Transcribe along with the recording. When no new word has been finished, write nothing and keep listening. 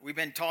We've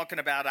been talking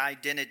about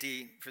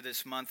identity for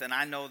this month, and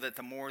I know that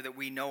the more that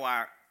we know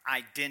our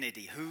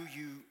identity, who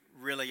you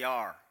really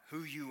are,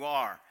 who you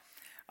are,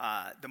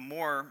 the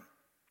more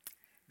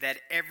that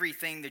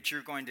everything that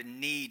you're going to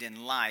need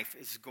in life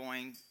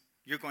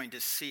you're going to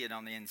see it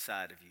on the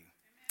inside of you.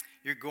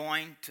 You're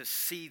going to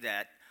see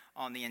that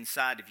on the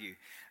inside of you.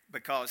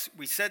 Because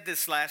we said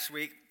this last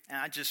week, and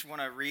I just want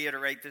to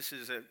reiterate, this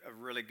is a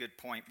really good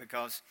point,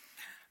 because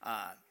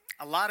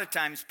a lot of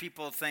times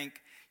people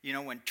think,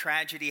 when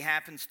tragedy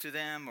happens to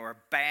them or a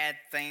bad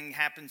thing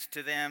happens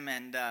to them,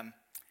 and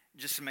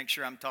just to make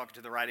sure I'm talking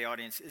to the right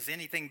audience, has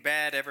anything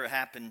bad ever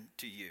happened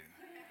to you?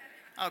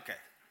 Okay.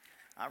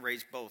 I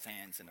raised both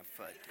hands in a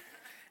foot.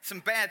 Some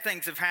bad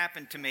things have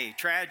happened to me,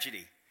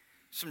 tragedy.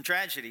 Some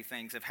tragedy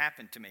things have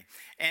happened to me.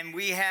 And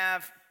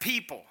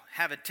people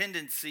have a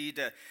tendency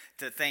to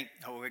think,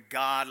 oh,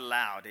 God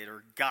allowed it,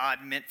 or God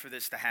meant for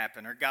this to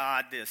happen, or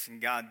God this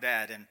and God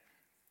that.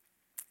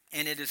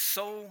 And it is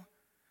so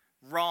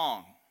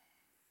wrong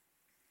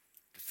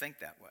to think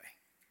that way.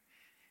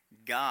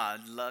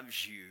 God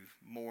loves you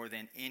more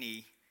than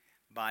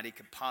anybody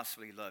could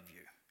possibly love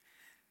you.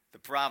 The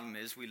problem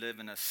is we live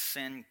in a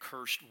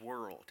sin-cursed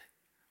world.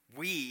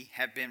 We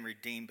have been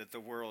redeemed, but the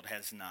world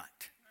has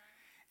not.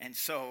 And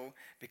so,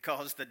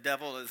 because the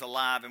devil is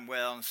alive and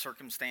well, and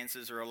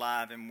circumstances are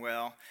alive and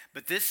well,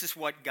 but this is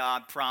what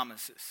God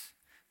promises,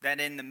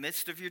 that in the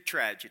midst of your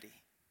tragedy,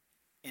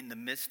 in the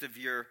midst of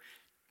your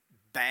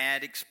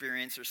bad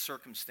experience or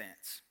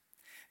circumstance,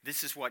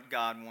 this is what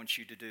God wants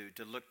you to do,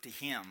 to look to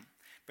Him,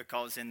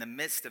 because in the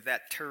midst of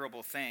that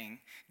terrible thing,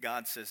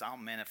 God says, I'll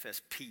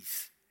manifest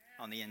peace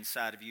on the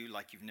inside of you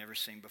like you've never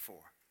seen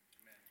before.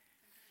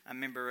 I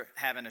remember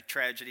having a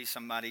tragedy.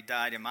 Somebody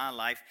died in my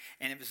life,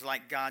 and it was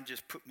like God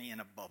just put me in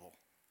a bubble.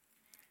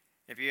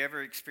 Have you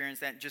ever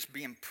experienced that? Just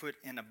being put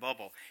in a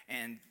bubble.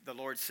 And the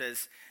Lord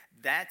says,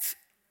 that's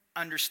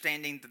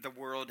understanding that the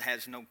world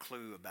has no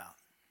clue about.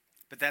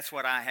 But that's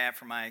what I have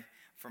for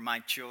my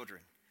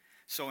children.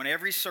 So in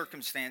every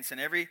circumstance, in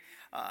every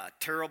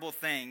terrible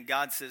thing,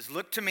 God says,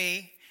 look to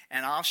me,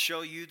 and I'll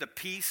show you the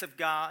peace of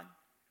God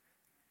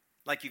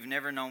like you've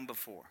never known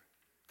before.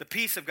 The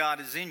peace of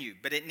God is in you,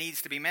 but it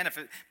needs to be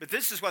manifested. But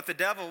this is what the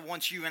devil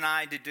wants you and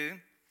I to do,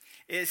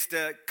 is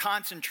to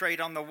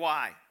concentrate on the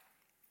why.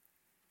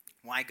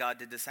 Why God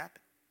did this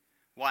happen?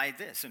 Why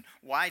this? And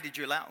why did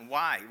you allow?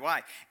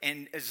 Why?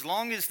 And as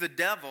long as the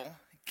devil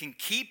can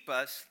keep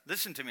us,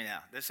 listen to me now,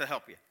 this will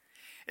help you.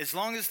 As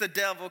long as the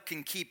devil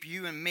can keep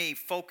you and me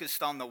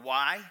focused on the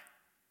why,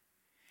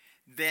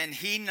 then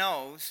he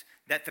knows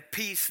that the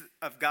peace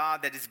of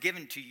God that is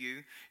given to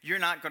you, you're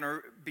not going to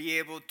be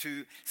able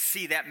to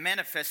see that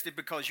manifested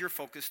because you're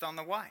focused on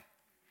the why.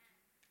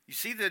 You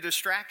see the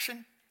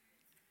distraction?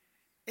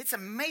 It's a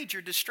major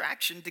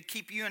distraction to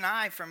keep you and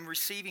I from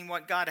receiving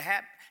what God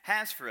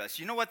has for us.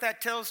 You know what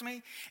that tells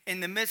me? In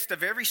the midst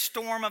of every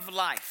storm of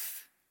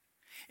life,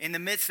 in the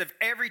midst of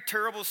every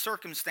terrible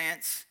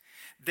circumstance,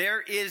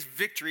 there is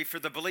victory for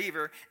the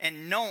believer,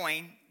 and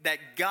knowing that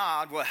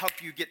God will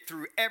help you get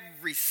through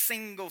every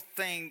single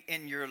thing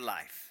in your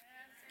life.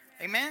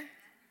 Amen?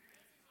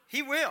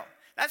 He will.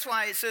 That's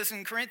why it says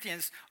in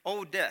Corinthians,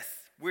 "O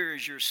death, where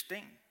is your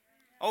sting?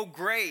 O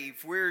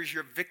grave, where is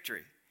your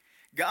victory?"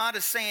 God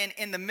is saying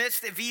in the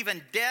midst of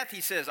even death, He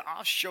says,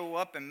 I'll show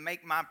up and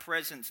make my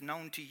presence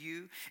known to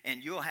you,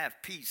 and you'll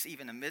have peace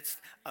even in the midst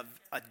of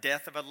a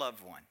death of a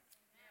loved one.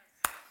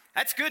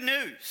 That's good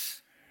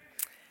news.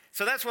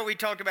 So that's what we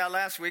talked about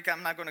last week.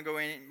 I'm not going to go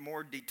into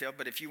more detail,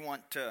 but if you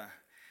want to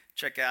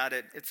check out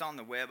it, it's on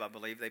the web, I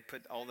believe. They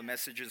put all the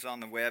messages on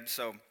the web.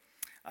 So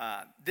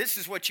this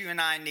is what you and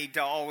I need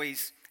to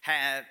always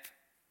have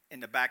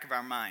in the back of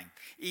our mind.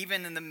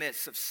 Even in the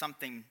midst of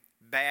something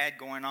bad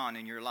going on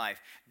in your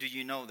life, do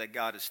you know that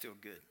God is still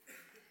good?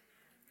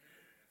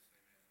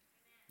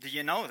 Do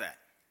you know that?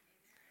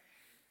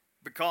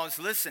 Because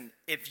listen,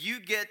 if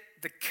you get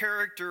the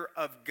character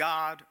of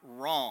God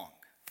wrong,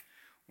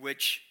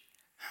 which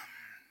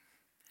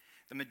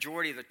the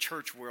majority of the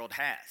church world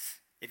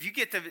has. If you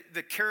get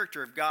the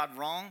character of God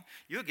wrong,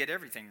 you'll get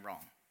everything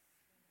wrong.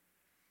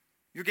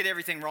 You'll get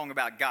everything wrong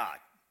about God.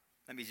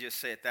 Let me just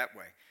say it that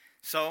way.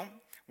 So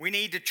we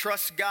need to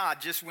trust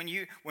God. Just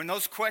when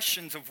those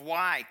questions of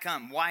why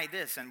come, why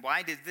this and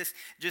why did this,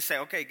 just say,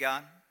 okay,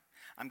 God,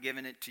 I'm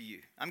giving it to you.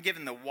 I'm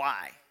giving the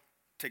why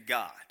to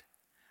God.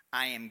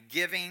 I am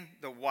giving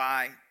the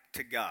why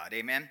to God.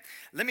 Amen.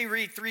 Let me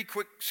read 3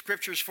 quick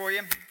scriptures for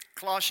you.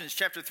 Colossians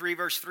chapter 3,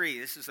 verse 3.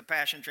 This is the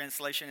Passion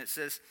Translation. It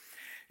says,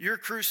 your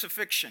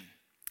crucifixion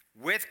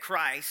with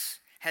Christ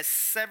has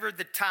severed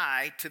the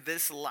tie to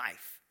this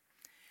life.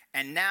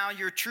 And now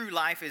your true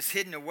life is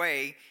hidden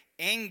away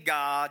in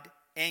God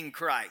in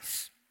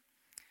Christ.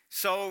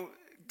 So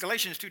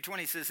Galatians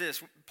 2:20 says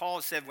this.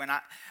 Paul said, when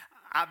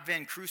I've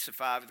been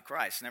crucified with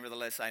Christ,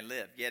 nevertheless I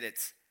live. Yet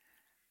it's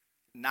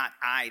not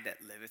I that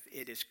liveth,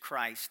 it is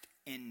Christ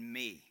in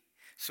me.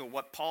 So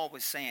what Paul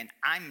was saying,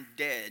 I'm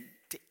dead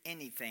to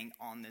anything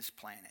on this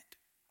planet.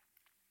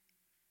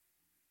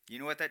 You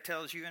know what that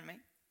tells you and me?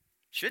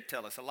 Should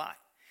tell us a lot.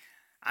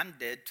 I'm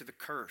dead to the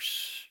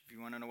curse. If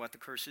you want to know what the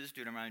curse is,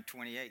 Deuteronomy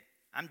 28.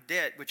 I'm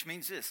dead, which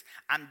means this.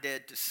 I'm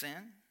dead to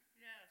sin.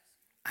 Yes.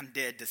 I'm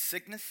dead to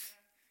sickness.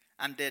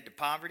 I'm dead to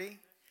poverty.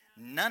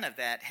 None of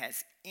that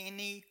has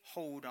any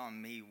hold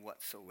on me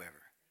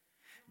whatsoever.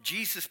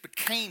 Jesus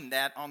became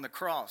that on the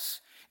cross.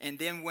 And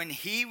then when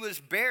he was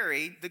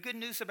buried, the good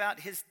news about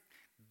his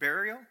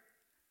burial,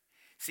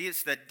 see,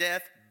 it's the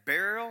death,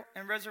 burial,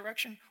 and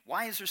resurrection.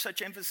 Why is there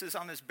such emphasis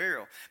on his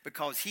burial?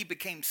 Because he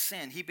became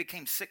sin, he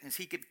became sickness,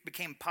 he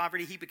became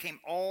poverty, he became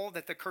all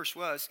that the curse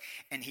was,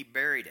 and he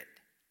buried it.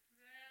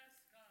 Yes,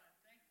 God,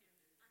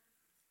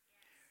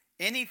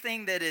 thank you.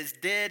 Anything that is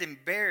dead and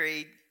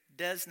buried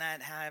does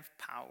not have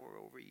power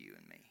over you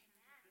and me.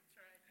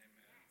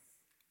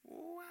 That's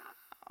right.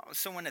 Wow.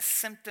 So when a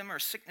symptom or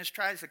sickness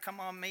tries to come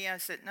on me, I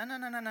said, no.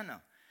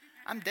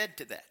 I'm dead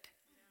to that.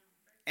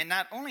 And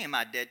not only am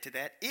I dead to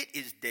that, it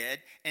is dead.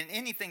 And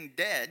anything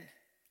dead,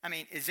 I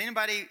mean, is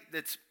anybody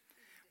that's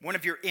one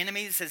of your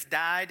enemies has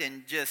died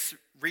and just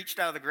reached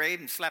out of the grave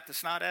and slapped the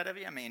snot out of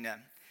you? I mean,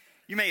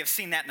 you may have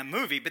seen that in a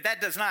movie, but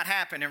that does not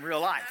happen in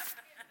real life.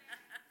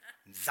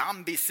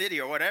 Zombie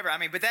City or whatever. I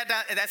mean, but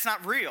that's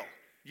not real.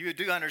 You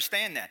do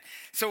understand that.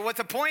 So what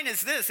the point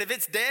is this, if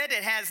it's dead,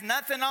 it has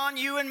nothing on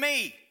you and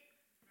me.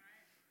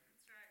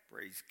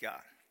 Praise God.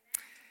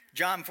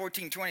 John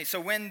 14:20. So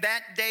when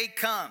that day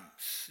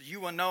comes, you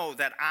will know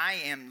that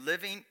I am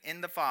living in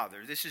the Father.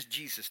 This is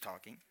Jesus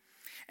talking.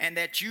 And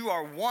that you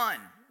are one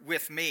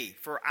with me,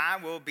 for I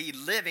will be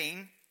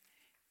living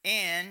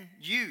in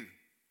you.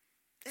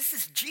 This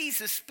is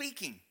Jesus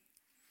speaking.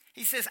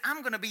 He says,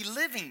 I'm going to be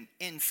living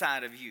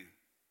inside of you.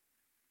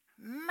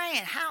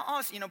 Man, how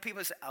awesome. You know,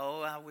 people say,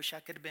 oh, I wish I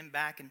could have been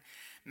back in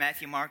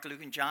Matthew, Mark,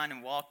 Luke, and John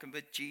and walking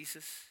with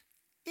Jesus.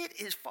 It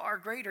is far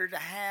greater to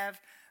have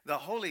the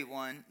Holy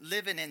One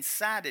living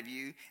inside of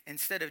you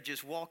instead of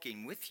just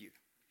walking with you.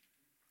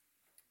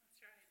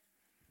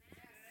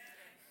 That's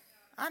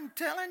right. I'm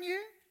telling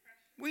you,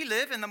 we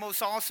live in the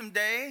most awesome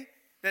day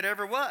that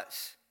ever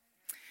was.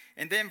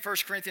 And then 1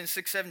 Corinthians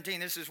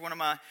 6:17, this is one of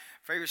my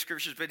favorite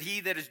scriptures, but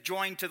he that is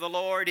joined to the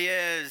Lord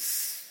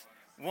is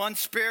one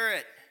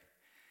spirit.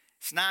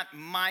 It's not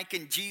Mike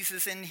and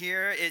Jesus in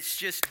here. It's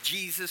just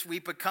Jesus. We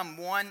become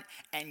one,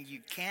 and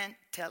you can't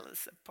tell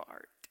us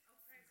apart.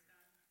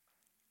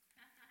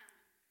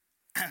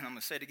 I'm going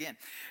to say it again.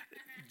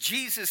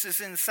 Jesus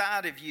is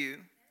inside of you,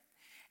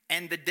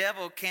 and the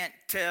devil can't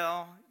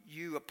tell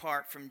you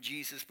apart from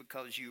Jesus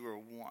because you are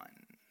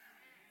one.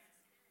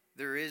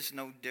 There is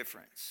no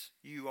difference.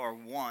 You are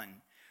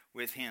one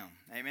with him.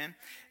 Amen.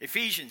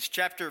 Ephesians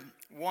chapter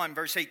 1,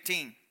 verse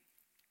 18.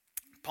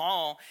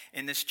 Paul,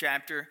 in this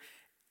chapter,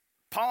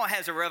 Paul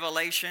has a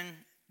revelation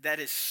that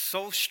is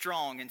so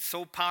strong and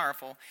so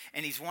powerful,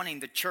 and he's wanting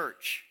the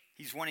church,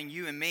 he's wanting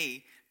you and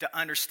me to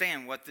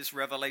understand what this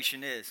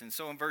revelation is. And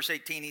so in verse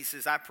 18 he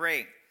says, I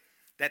pray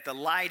that the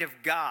light of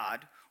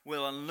God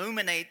will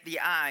illuminate the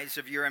eyes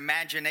of your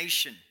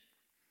imagination.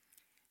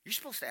 You're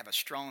supposed to have a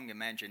strong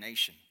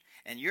imagination.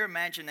 And your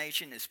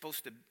imagination is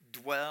supposed to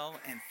dwell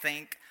and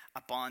think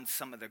upon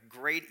some of the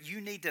great,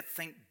 you need to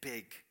think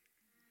big.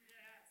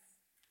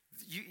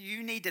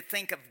 You need to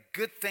think of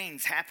good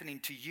things happening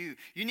to you.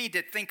 You need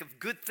to think of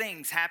good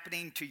things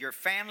happening to your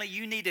family.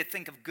 You need to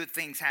think of good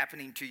things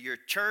happening to your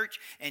church.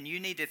 And you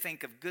need to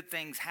think of good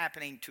things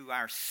happening to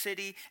our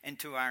city and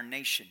to our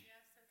nation. Yes,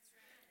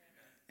 that's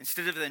right.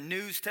 Instead of the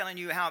news telling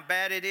you how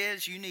bad it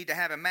is, you need to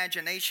have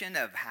imagination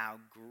of how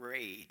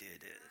great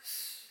it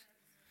is.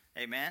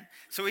 Amen.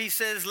 So he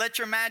says, let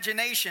your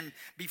imagination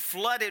be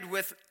flooded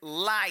with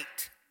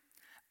light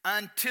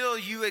until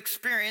you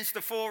experience the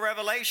full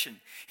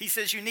revelation. He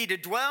says you need to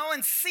dwell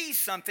and see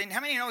something.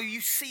 How many know you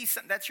see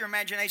something? That's your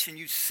imagination.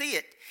 You see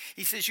it.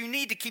 He says you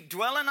need to keep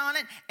dwelling on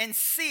it and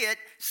see it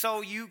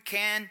so you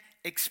can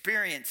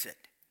experience it.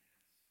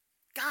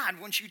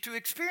 God wants you to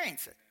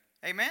experience it.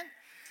 Amen?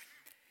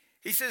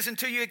 He says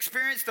until you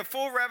experience the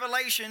full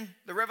revelation,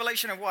 the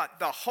revelation of what?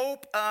 The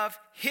hope of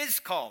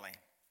his calling.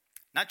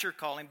 Not your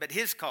calling, but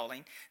his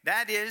calling.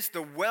 That is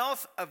the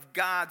wealth of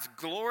God's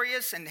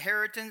glorious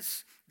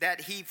inheritance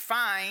that he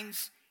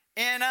finds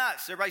in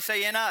us. Everybody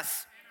say in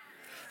us.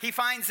 He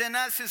finds in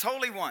us his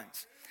holy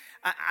ones.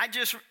 I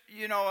just,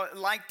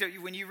 like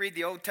when you read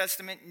the Old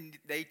Testament,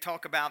 they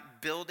talk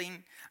about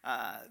building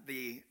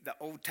the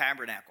old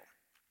tabernacle.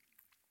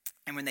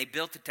 And when they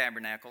built the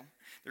tabernacle,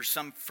 there's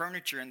some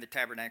furniture in the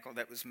tabernacle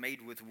that was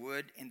made with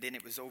wood, and then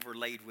it was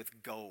overlaid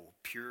with gold,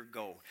 pure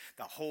gold.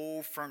 The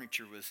whole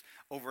furniture was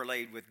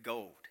overlaid with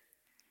gold.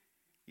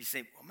 You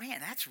say, well,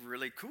 man, that's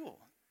really cool.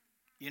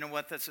 You know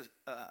what that's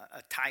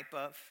a type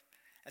of?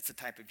 That's a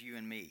type of you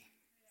and me.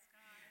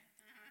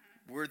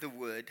 We're the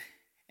wood,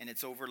 and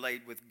it's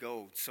overlaid with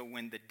gold. So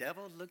when the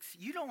devil looks,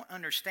 you don't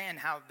understand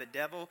how the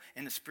devil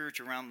in the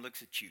spiritual realm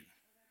looks at you.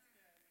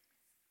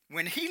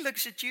 When he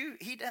looks at you,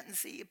 he doesn't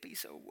see a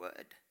piece of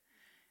wood.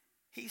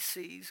 He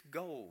sees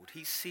gold.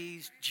 He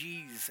sees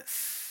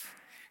Jesus.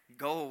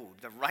 Gold.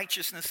 The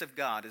righteousness of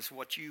God is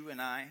what you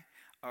and I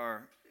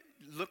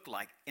look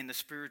like in the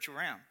spiritual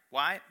realm.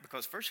 Why?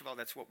 Because first of all,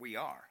 that's what we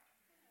are.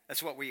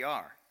 That's what we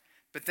are.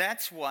 But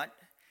that's what,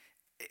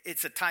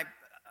 it's a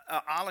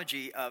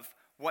typology of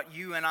what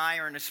you and I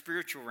are in the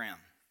spiritual realm.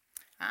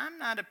 I'm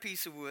not a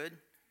piece of wood.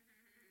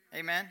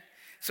 Amen?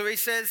 So he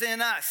says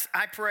in us,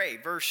 I pray,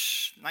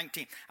 verse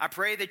 19, I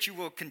pray that you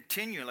will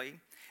continually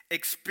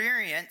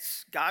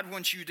experience, God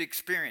wants you to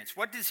experience.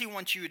 What does he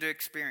want you to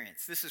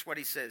experience? This is what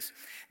he says.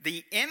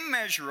 The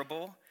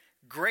immeasurable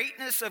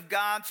greatness of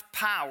God's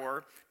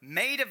power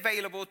made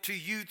available to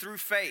you through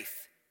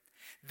faith.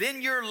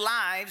 Then your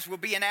lives will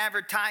be an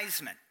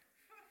advertisement.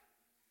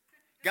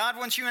 God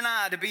wants you and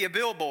I to be a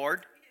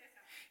billboard.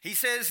 He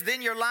says,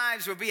 then your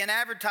lives will be an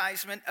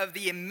advertisement of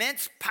the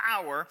immense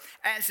power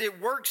as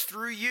it works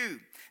through you.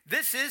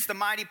 This is the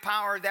mighty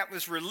power that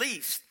was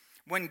released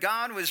when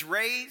God was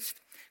raised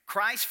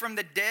Christ from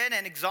the dead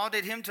and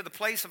exalted him to the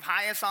place of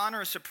highest honor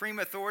and supreme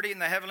authority in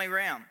the heavenly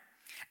realm.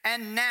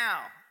 And now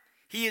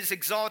he is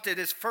exalted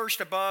as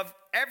first above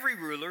every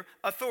ruler,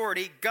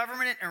 authority,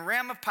 government, and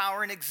realm of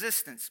power in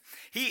existence.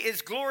 He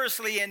is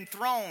gloriously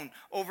enthroned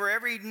over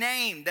every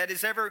name that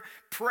is ever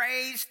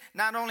praised,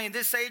 not only in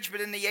this age,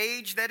 but in the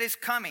age that is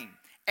coming.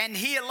 And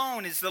he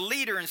alone is the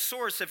leader and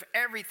source of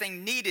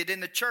everything needed in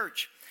the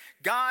church.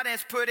 God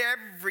has put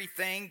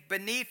everything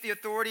beneath the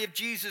authority of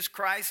Jesus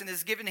Christ and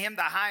has given him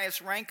the highest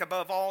rank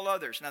above all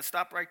others. Now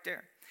stop right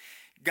there.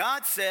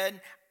 God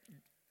said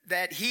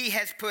that he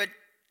has put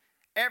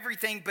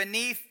everything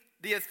beneath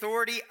the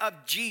authority of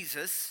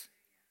Jesus,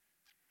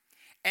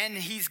 and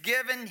he's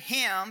given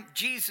him,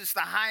 Jesus,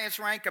 the highest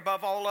rank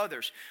above all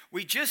others.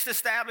 We just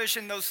established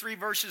in those 3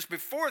 verses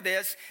before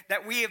this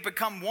that we have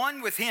become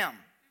one with him.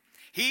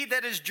 He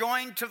that is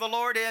joined to the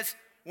Lord is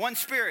one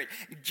spirit.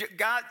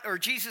 God or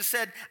Jesus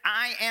said,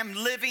 I am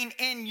living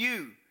in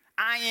you.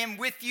 I am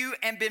with you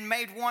and been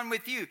made one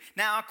with you.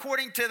 Now,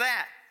 according to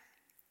that,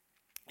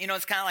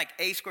 it's kind of like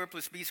A squared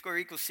plus B squared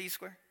equals C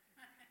squared.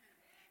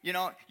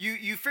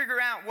 You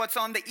figure out what's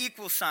on the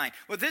equal sign.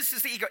 Well, this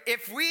is the equal.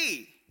 If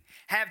we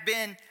have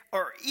been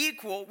or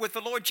equal with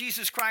the Lord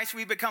Jesus Christ,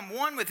 we become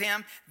one with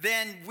him,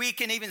 then we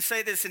can even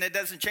say this and it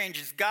doesn't change.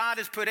 It's God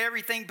has put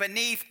everything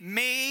beneath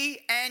me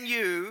and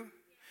you,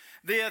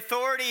 the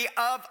authority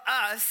of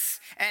us,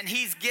 and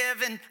he's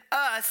given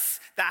us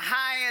the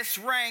highest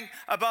rank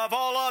above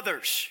all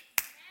others.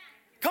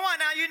 Come on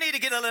now, you need to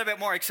get a little bit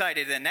more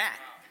excited than that.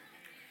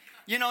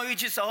 You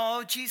just,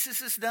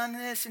 Jesus has done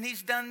this and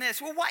he's done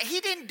this. Well, why? He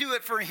didn't do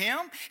it for him.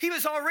 He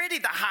was already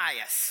the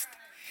highest.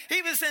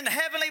 He was in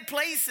heavenly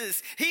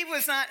places. He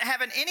was not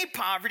having any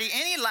poverty,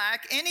 any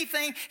lack,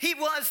 anything. He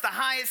was the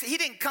highest. He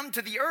didn't come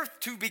to the earth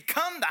to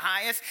become the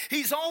highest.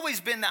 He's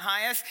always been the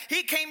highest.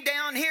 He came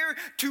down here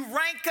to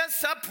rank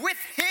us up with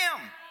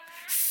him.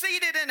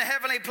 Seated in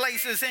heavenly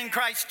places in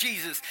Christ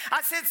Jesus.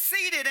 I said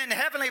seated in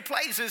heavenly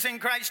places in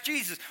Christ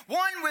Jesus.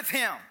 One with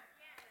him.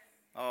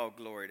 Oh,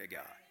 glory to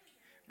God.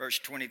 Verse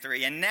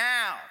 23, and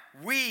now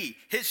we,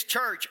 his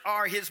church,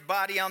 are his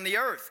body on the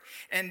earth,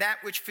 and that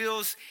which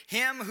fills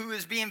him who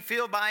is being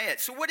filled by it.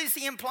 So what is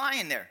he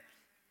implying there?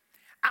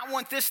 I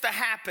want this to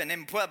happen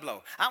in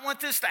Pueblo. I want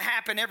this to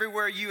happen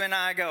everywhere you and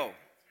I go.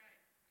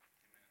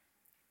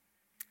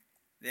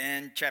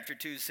 Then chapter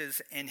 2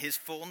 says, and his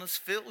fullness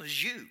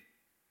fills you.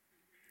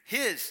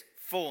 His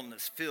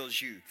fullness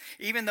fills you.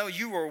 Even though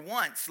you were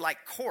once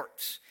like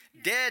corpse,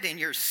 dead in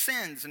your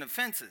sins and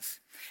offenses.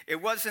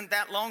 It wasn't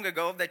that long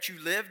ago that you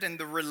lived in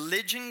the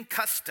religion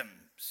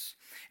customs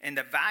and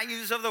the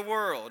values of the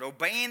world,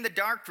 obeying the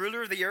dark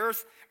ruler of the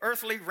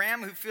earthly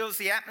realm who fills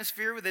the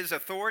atmosphere with his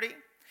authority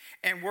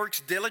and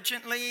works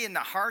diligently in the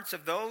hearts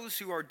of those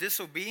who are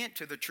disobedient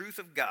to the truth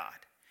of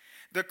God.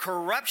 The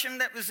corruption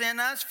that was in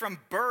us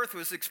from birth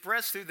was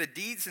expressed through the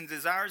deeds and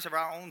desires of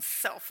our own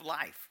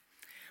self-life.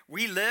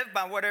 We live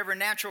by whatever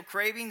natural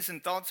cravings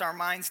and thoughts our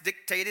minds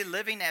dictated,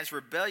 living as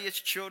rebellious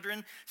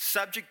children,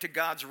 subject to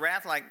God's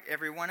wrath like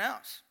everyone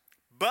else.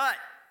 But,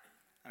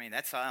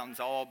 that sounds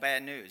all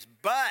bad news.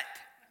 But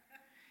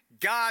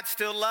God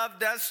still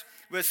loved us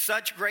with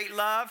such great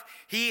love.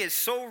 He is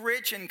so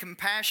rich in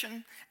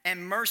compassion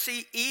and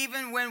mercy,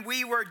 even when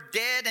we were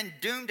dead and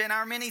doomed in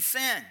our many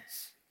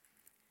sins.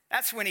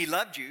 That's when he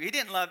loved you. He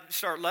didn't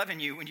start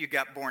loving you when you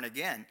got born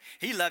again.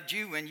 He loved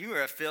you when you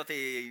were a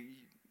filthy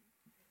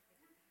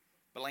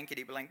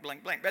blankety blank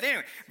blank blank. But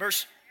anyway,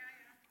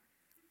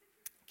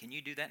 can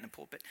you do that in the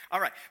pulpit? All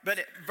right, but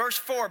verse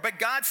 4, but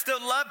God still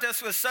loved us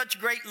with such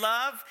great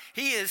love.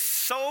 He is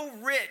so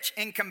rich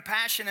in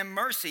compassion and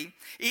mercy.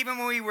 Even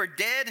when we were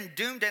dead and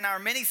doomed in our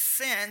many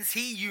sins,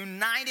 he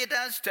united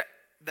us to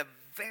the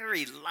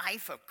very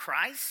life of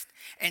Christ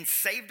and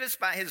saved us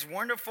by his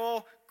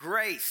wonderful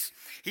grace.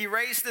 He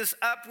raised us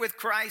up with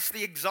Christ,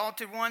 the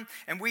exalted one,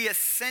 and we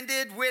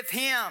ascended with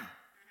him.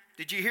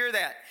 Did you hear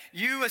that?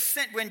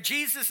 When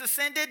Jesus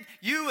ascended,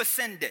 you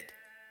ascended.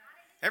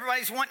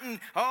 Everybody's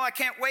wanting, I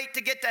can't wait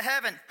to get to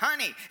heaven.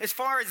 Honey, as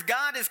far as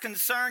God is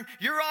concerned,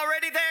 you're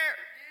already there.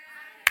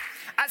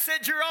 I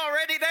said you're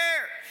already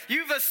there.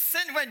 You've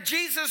ascended. When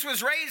Jesus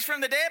was raised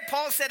from the dead,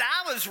 Paul said,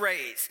 I was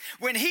raised.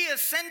 When he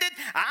ascended,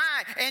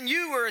 I and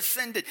you were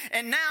ascended.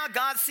 And now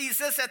God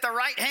sees us at the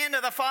right hand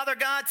of the Father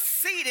God,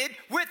 seated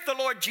with the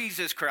Lord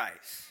Jesus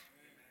Christ.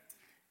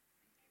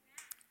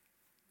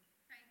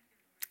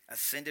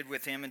 ascended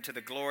with him into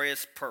the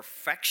glorious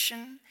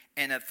perfection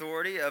and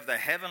authority of the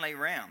heavenly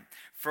realm.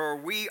 For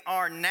we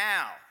are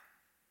now,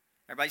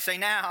 everybody say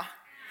now,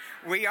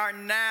 we are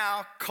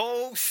now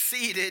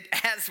co-seated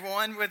as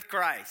one with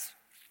Christ.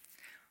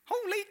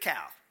 Holy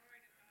cow.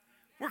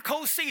 We're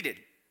co-seated.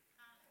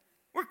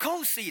 We're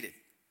co-seated.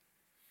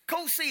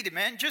 Co-seated,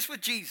 man, just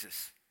with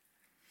Jesus.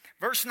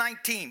 Verse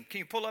 19. Can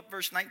you pull up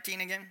verse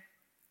 19 again?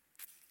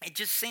 It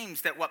just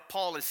seems that what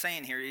Paul is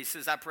saying here, he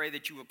says, I pray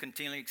that you will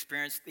continually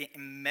experience the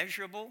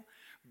immeasurable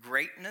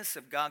greatness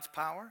of God's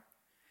power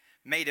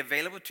made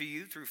available to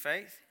you through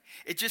faith.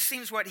 It just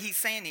seems what he's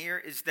saying here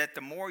is that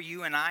the more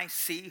you and I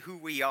see who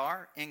we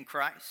are in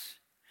Christ,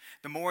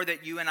 the more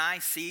that you and I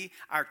see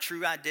our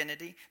true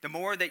identity, the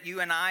more that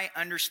you and I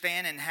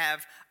understand and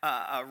have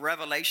a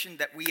revelation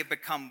that we have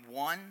become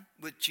one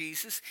with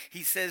Jesus.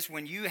 He says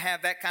when you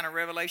have that kind of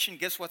revelation,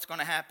 guess what's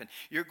going to happen?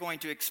 You're going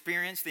to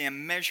experience the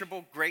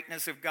immeasurable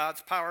greatness of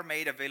God's power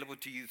made available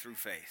to you through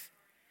faith.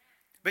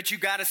 But you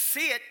got to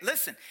see it.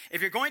 Listen,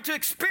 if you're going to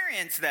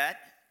experience that,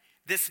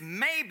 this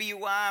may be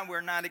why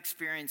we're not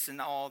experiencing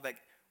all that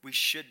we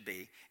should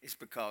be, is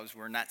because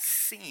we're not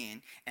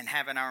seeing and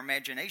having our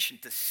imagination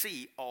to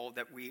see all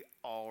that we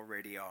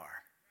already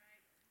are.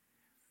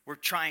 We're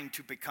trying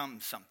to become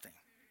something.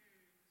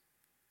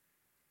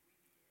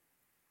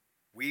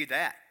 We're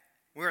that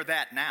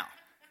now.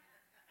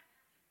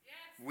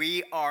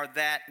 We are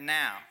that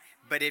now.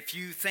 But if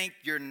you think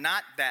you're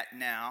not that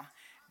now,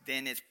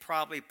 then it's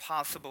probably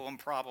possible and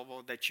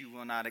probable that you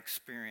will not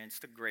experience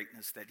the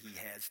greatness that he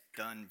has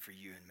done for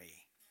you and me.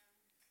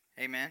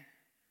 Amen?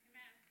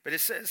 But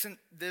it says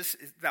this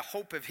is the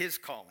hope of his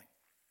calling.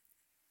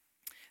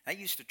 That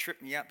used to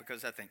trip me up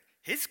because I think,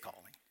 his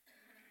calling?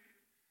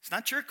 It's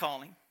not your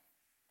calling.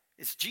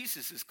 It's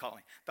Jesus'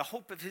 calling. The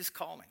hope of his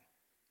calling.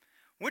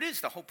 What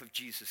is the hope of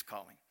Jesus'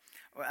 calling?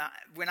 Well,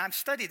 when I've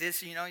studied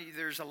this,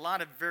 there's a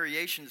lot of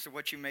variations of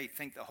what you may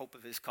think the hope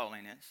of his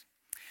calling is.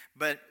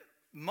 But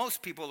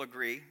most people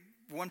agree,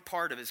 one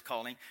part of his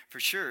calling for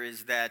sure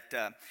is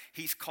that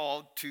he's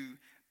called to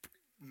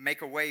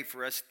make a way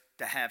for us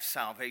to have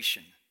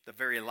salvation, the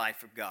very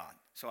life of God.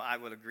 So I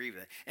will agree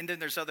with that. And then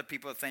there's other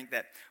people who think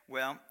that,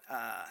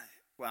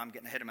 I'm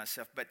getting ahead of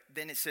myself, but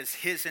then it says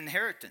his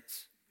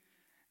inheritance.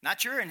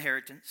 Not your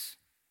inheritance.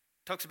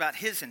 It talks about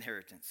his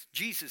inheritance,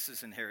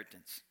 Jesus'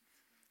 inheritance.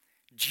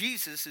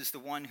 Jesus is the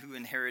one who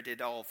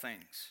inherited all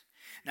things.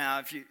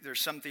 Now,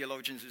 there's some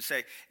theologians who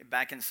say,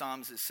 back in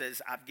Psalms it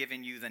says, I've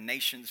given you the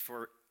nations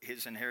for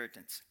his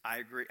inheritance. I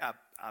agree.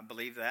 I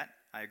believe that.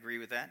 I agree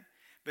with that.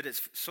 But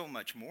it's so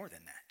much more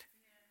than that.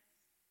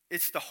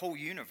 It's the whole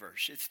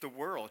universe. It's the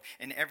world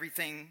and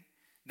everything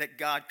that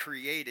God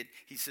created.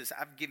 He says,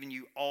 I've given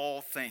you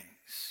all things.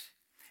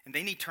 And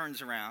then he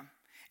turns around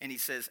and he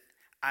says,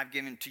 I've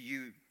given to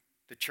you,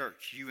 the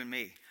church, you and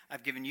me.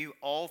 I've given you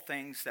all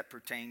things that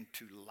pertain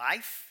to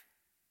life.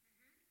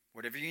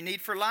 Whatever you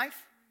need for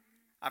life,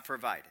 I've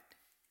provided.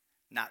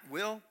 Not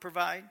will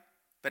provide,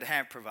 but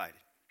have provided.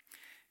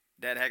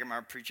 Dad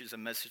Hagemeyer preaches a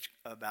message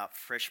about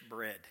fresh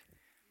bread.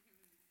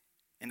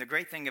 And the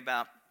great thing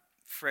about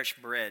fresh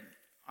bread,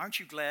 aren't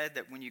you glad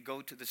that when you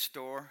go to the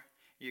store,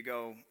 you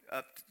go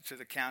up to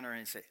the counter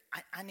and say,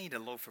 I need a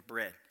loaf of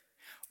bread.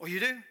 Oh, you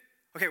do?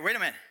 Okay, wait a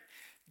minute.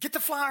 Get the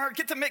flour,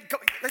 get the milk.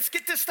 Let's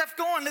get this stuff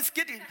going.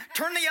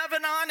 Turn the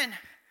oven on. And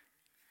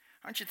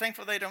aren't you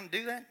thankful they don't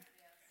do that?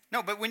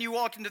 No, but when you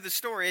walk into the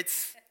store,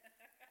 it's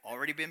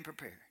already been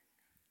prepared.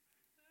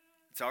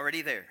 It's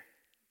already there.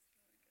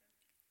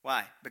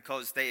 Why?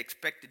 Because they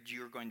expected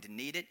you were going to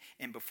need it,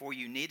 and before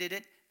you needed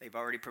it, they've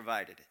already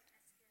provided it.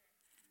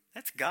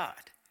 That's God.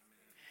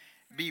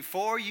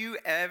 Before you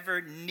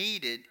ever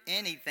needed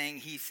anything,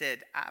 he said,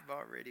 I've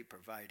already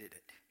provided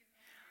it.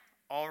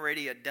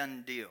 Already a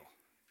done deal.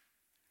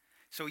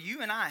 So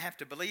you and I have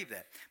to believe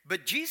that.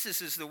 But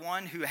Jesus is the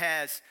one who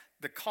has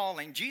the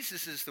calling.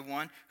 Jesus is the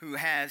one who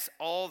has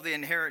all the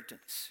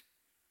inheritance.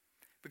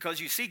 Because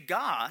you see,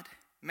 God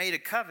made a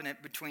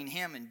covenant between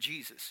him and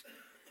Jesus,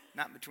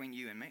 not between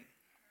you and me.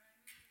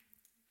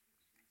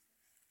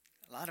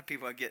 A lot of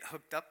people get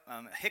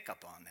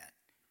hiccup on that,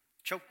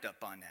 choked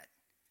up on that.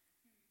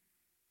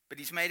 But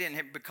he's made it in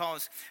him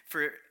because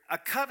for a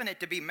covenant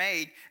to be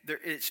made,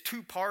 it's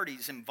two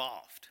parties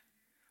involved.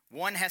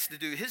 One has to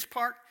do his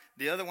part,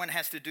 the other one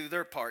has to do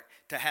their part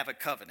to have a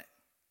covenant.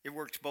 It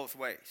works both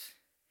ways.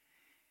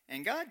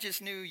 And God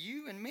just knew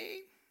you and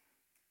me,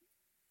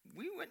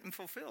 we wouldn't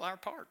fulfill our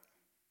part.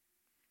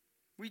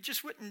 We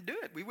just wouldn't do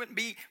it.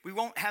 We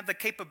won't have the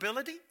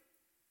capability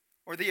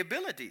or the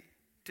ability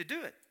to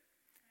do it.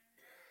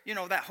 You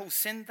know, that whole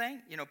sin thing,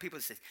 people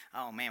say,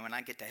 oh man, when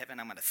I get to heaven,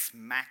 I'm going to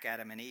smack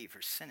Adam and Eve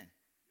for sinning.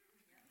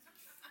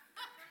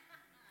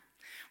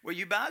 Well,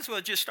 you might as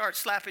well just start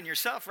slapping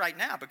yourself right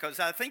now because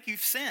I think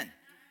you've sinned.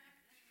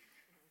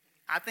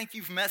 I think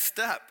you've messed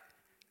up.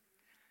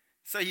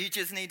 So you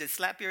just need to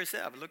slap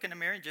yourself, look in the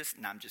mirror,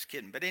 I'm just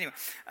kidding. But anyway,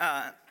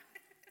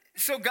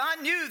 so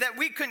God knew that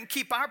we couldn't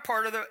keep our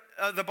part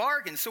of the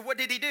bargain. So what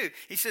did he do?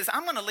 He says,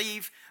 I'm going to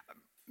leave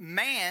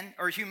man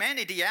or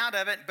humanity out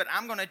of it, but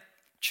I'm going to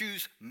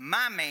choose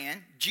my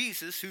man,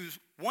 Jesus, who's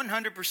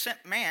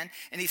 100% man,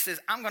 and he says,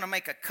 I'm going to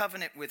make a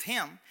covenant with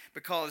him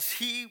because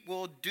he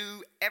will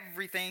do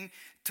everything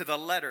to the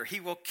letter. He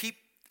will keep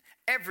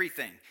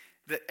everything.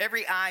 That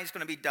every I is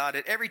going to be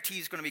dotted, every T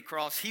is going to be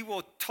crossed. He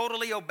will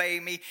totally obey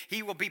me.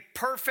 He will be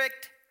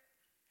perfect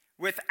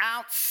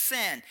without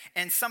sin.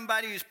 And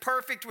somebody who's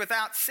perfect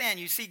without sin,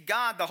 you see,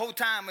 God the whole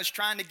time was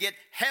trying to get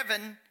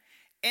heaven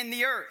in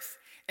the earth.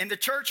 And the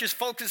church is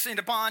focusing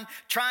upon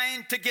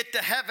trying to get to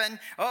heaven.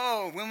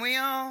 Oh, when we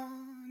all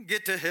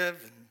get to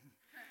heaven,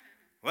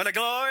 what a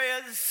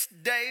glorious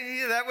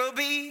day that will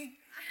be.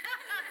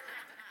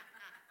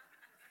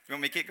 You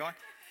want me to keep going?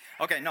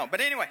 Okay, no,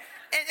 but anyway.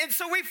 And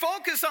so we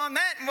focus on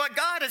that, and what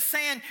God is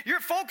saying, you're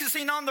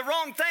focusing on the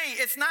wrong thing.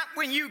 It's not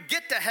when you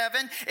get to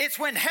heaven. It's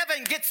when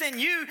heaven gets in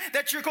you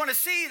that you're going to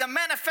see the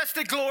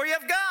manifested glory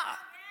of God.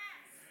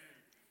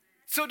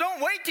 So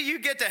don't wait till you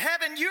get to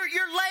heaven. You're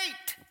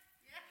late.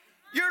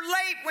 You're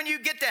late when you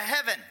get to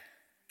heaven.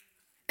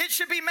 It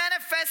should be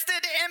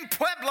manifested in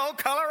Pueblo,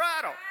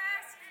 Colorado.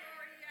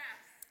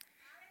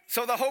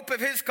 So the hope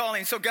of his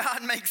calling. So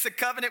God makes a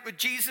covenant with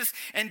Jesus.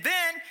 And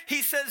then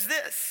he says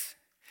this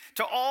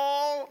to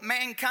all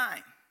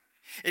mankind.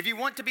 If you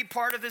want to be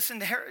part of this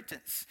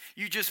inheritance,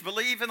 you just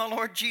believe in the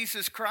Lord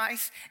Jesus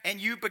Christ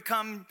and you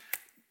become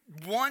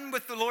one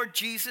with the Lord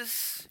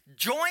Jesus,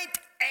 joint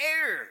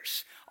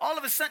heirs. All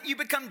of a sudden you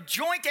become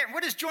joint heir.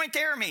 What does joint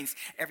heir means?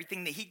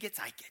 Everything that he gets,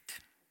 I get.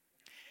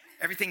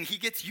 Everything he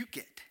gets, you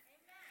get.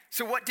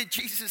 So what did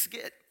Jesus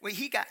get? Well,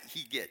 he get.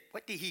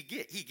 What did he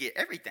get? He get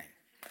everything.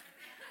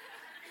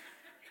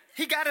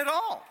 He got it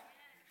all.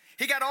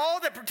 He got all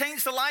that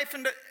pertains to life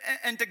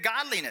and to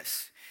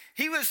godliness.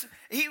 He was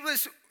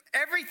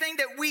everything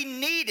that we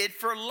needed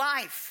for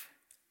life.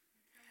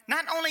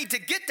 Not only to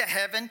get to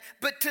heaven,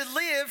 but to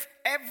live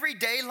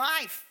everyday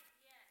life.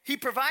 He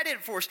provided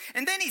it for us.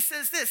 And then he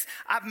says this,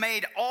 I've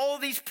made all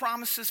these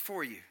promises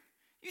for you.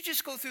 You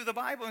just go through the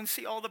Bible and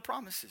see all the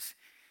promises.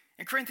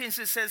 In Corinthians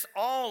it says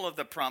all of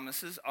the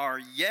promises are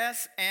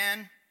yes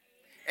and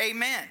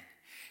amen.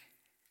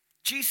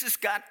 Jesus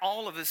got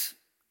all of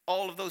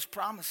those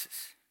promises.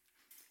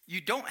 You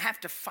don't have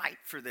to fight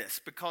for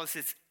this because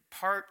it's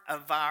part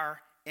of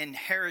our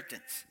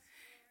inheritance.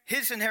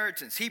 His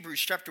inheritance, Hebrews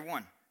chapter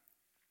 1,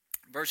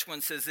 verse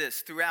 1 says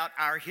this, throughout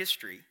our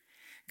history,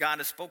 God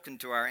has spoken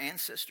to our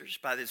ancestors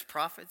by his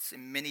prophets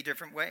in many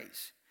different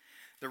ways.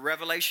 The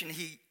revelation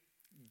he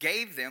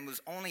gave them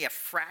was only a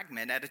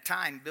fragment at a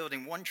time,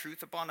 building one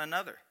truth upon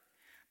another.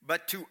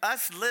 But to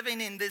us living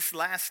in this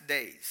last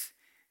days,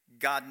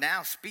 God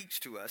now speaks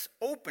to us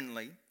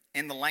openly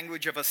in the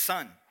language of a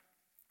son,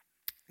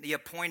 the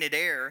appointed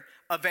heir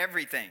of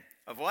everything.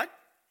 Of what?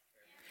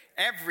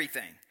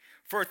 Everything.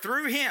 For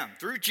through him,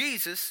 through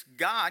Jesus,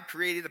 God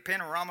created the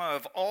panorama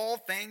of all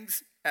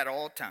things at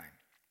all time.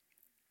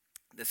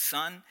 The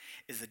Son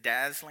is the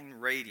dazzling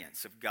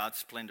radiance of God's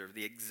splendor,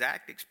 the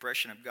exact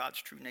expression of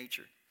God's true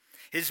nature.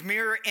 His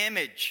mirror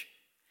image.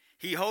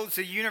 He holds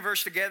the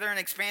universe together and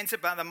expands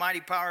it by the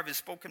mighty power of his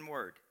spoken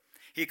word.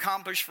 He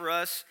accomplished for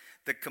us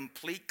the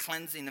complete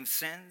cleansing of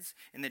sins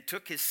and then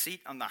took his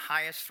seat on the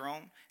highest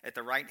throne at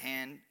the right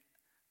hand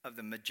of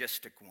the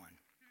majestic one.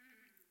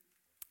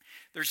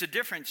 There's a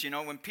difference,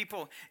 when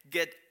people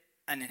get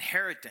an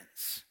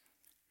inheritance.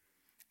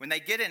 When they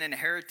get an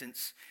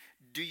inheritance,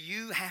 do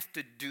you have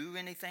to do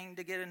anything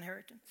to get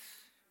inheritance?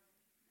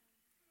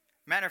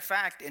 Matter of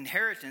fact,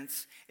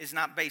 inheritance is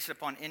not based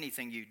upon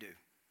anything you do.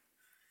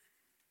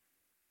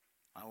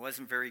 I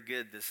wasn't very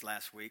good this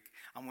last week.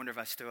 I wonder if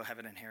I still have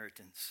an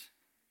inheritance.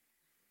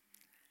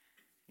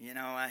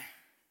 I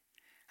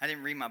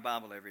didn't read my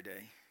Bible every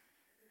day.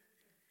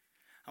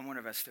 I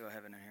wonder if I still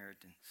have an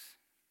inheritance.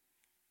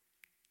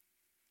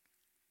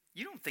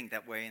 You don't think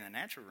that way in the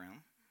natural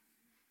realm.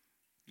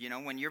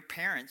 When your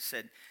parents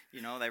said,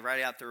 they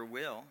write out their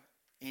will,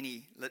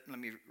 let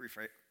me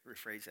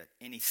rephrase that.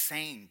 Any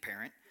sane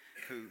parent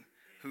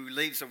who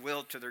leaves a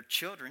will to their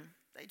children,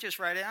 they just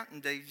write it out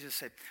and they just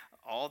say,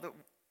 all that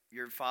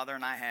your father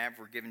and I have,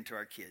 we're given to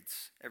our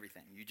kids.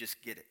 Everything. You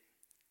just get it.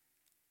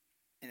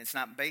 And it's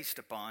not based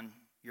upon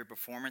your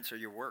performance or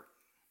your work.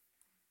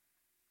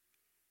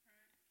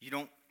 You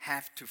don't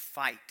have to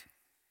fight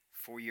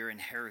for your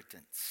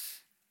inheritance.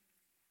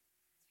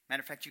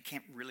 Matter of fact, you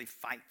can't really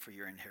fight for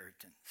your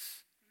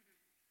inheritance.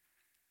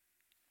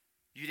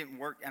 You didn't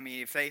work.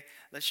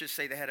 Let's just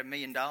say they had $1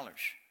 million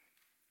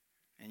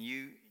and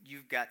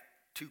you've got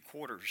 2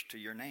 quarters to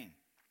your name.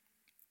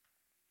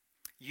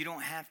 You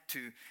don't have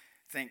to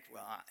think,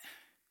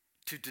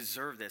 to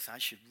deserve this, I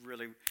should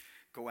really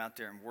go out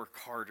there and work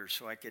harder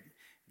so I could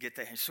get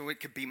that, so it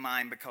could be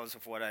mine because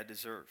of what I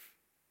deserve.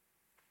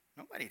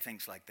 Nobody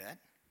thinks like that.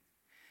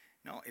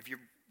 No, if you're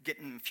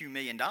getting a few $1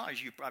 million,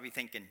 you're probably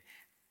thinking,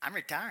 I'm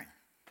retiring.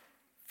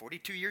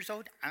 42 years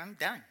old, I'm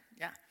done.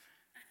 Yeah.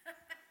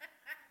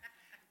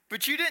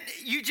 But you didn't.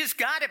 You just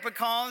got it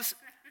because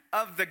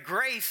of the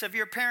grace of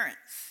your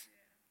parents.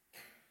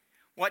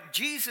 What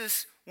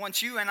Jesus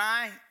wants you and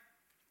I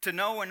to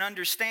know and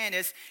understand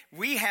is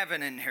we have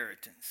an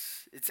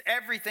inheritance. It's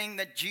everything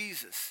that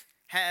Jesus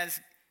has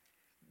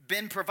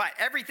been provided.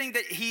 Everything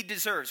that he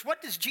deserves.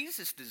 What does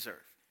Jesus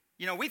deserve?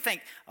 You know, we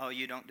think, oh,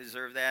 you don't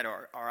deserve that,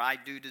 or I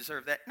do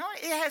deserve that. No,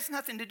 it has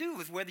nothing to do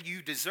with whether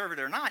you deserve it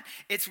or not.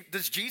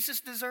 Does Jesus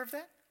deserve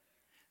that?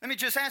 Let me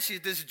just ask you,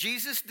 does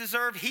Jesus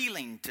deserve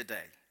healing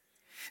today?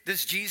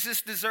 Does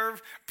Jesus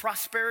deserve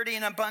prosperity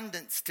and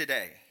abundance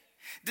today?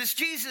 Does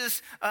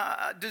Jesus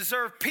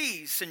deserve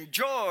peace and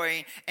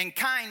joy and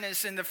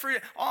kindness and the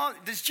freedom?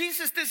 Does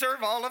Jesus deserve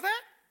all of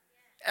that?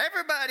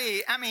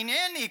 Everybody,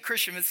 any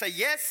Christian would say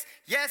yes,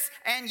 yes,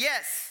 and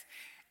yes.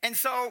 And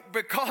so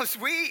because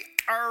we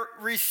are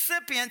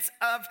recipients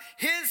of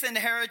his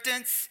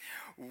inheritance,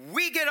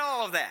 we get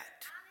all of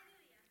that.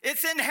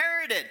 It's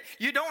inherited.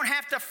 You don't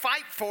have to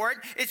fight for it.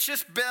 It's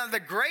just by the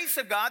grace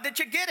of God that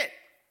you get it.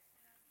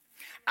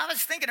 I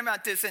was thinking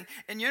about this,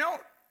 and you know,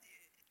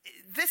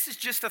 this is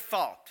just a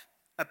thought,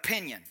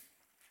 opinion.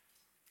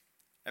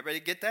 Everybody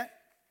get that?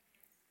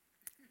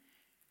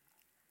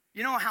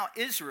 You know how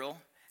Israel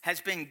has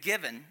been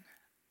given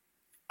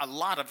a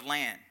lot of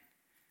land.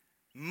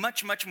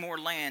 Much, much more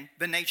land.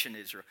 The nation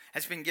Israel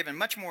has been given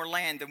much more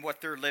land than what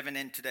they're living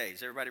in today.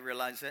 Does everybody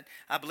realize that?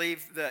 I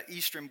believe the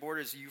eastern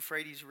border is the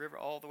Euphrates River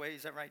all the way.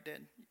 Is that right,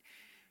 Dad?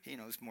 He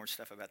knows more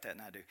stuff about that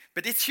than I do.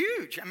 But it's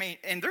huge.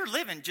 And they're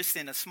living just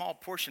in a small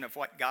portion of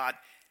what God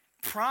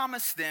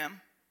promised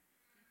them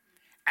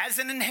as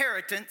an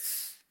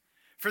inheritance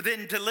for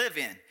them to live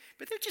in.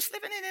 But they're just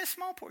living in a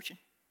small portion.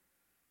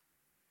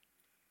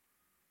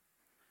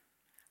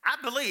 I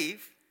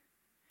believe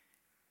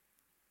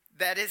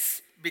that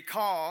it's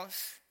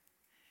because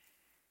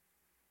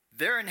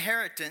their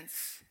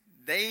inheritance,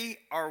 they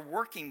are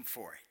working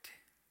for it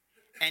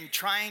and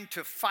trying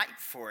to fight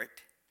for it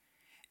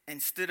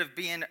instead of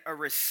being a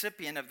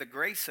recipient of the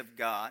grace of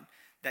God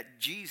that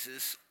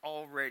Jesus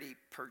already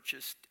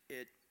purchased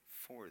it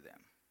for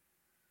them.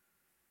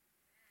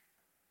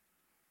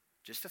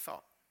 Just a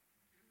thought.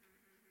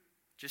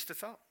 Just a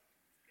thought.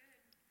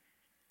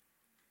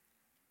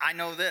 I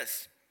know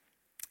this.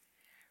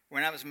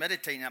 When I was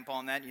meditating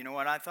upon that, you know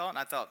what I thought?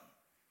 I thought,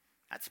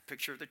 that's a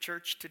picture of the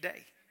church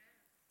today.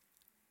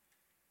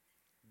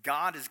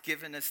 God has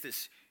given us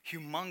this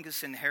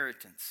humongous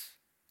inheritance.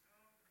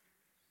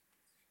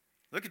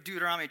 Look at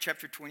Deuteronomy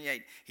chapter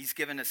 28. He's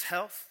given us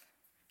health.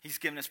 He's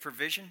given us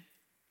provision.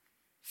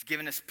 He's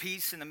given us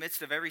peace in the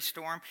midst of every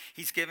storm.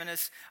 He's given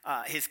us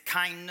his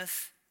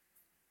kindness.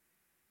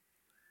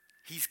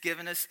 He's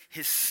given us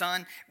his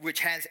son, which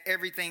has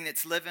everything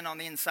that's living on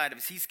the inside of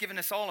us. He's given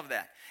us all of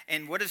that.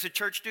 And what does the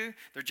church do?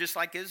 They're just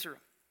like Israel.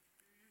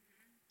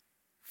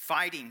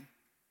 Fighting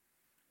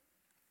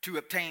to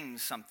obtain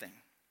something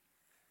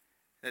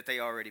that they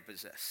already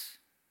possess.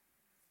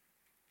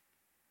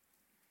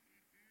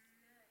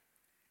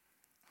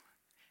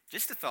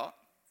 Just a thought.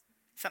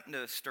 Something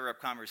to stir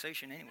up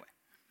conversation anyway.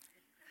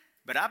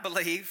 But I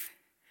believe...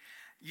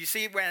 You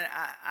see, when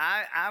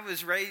I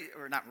was raised,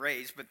 or not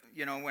raised, but,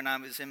 you know, when I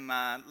was in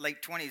my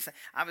late 20s,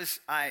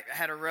 I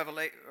had a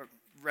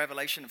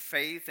revelation of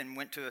faith and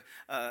went to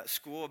a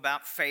school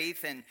about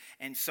faith.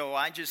 And so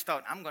I just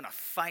thought, I'm going to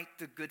fight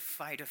the good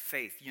fight of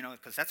faith, you know,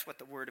 because that's what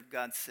the Word of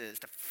God says,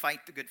 to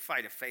fight the good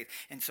fight of faith.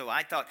 And so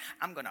I thought,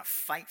 I'm going to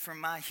fight for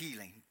my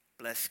healing.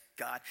 Bless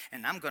God.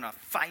 And I'm going to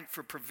fight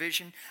for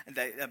provision,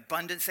 the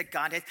abundance that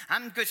God has.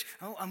 I'm going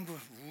to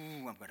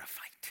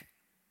fight.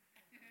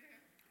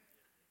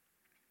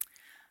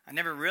 I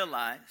never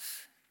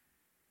realized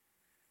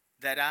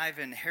that I've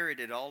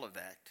inherited all of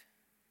that,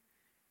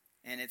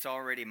 and it's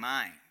already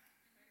mine.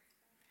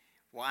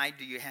 Why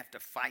do you have to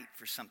fight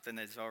for something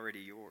that's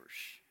already yours?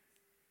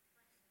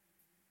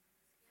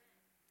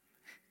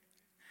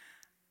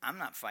 I'm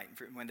not fighting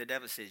for it. When the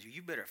devil says,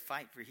 you better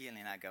fight for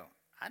healing, I go,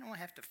 I don't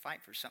have to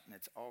fight for something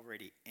that's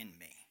already in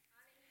me.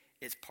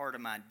 It's part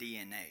of my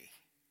DNA.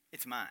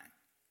 It's mine.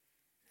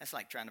 That's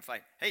like trying to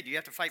fight. Hey, do you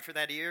have to fight for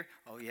that ear?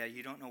 Oh, yeah,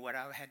 you don't know what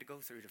I had to go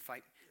through to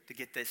fight to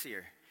get this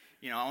ear.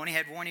 You know, I only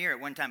had one ear at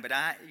one time, but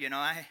I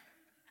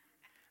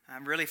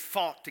really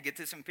fought to get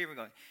this. And people are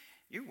going,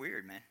 you're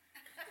weird, man.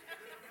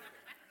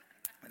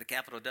 With a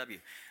capital W.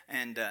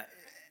 And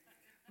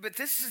but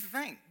this is the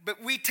thing.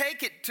 But we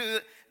take it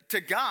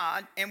to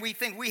God, and we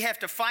think we have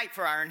to fight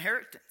for our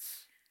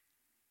inheritance.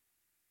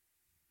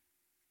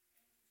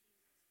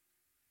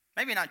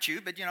 Maybe not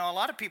you, but, you know, a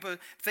lot of people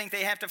think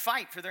they have to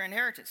fight for their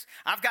inheritance.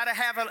 I've got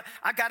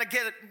to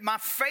get my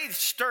faith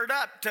stirred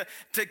up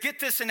to get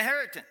this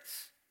inheritance.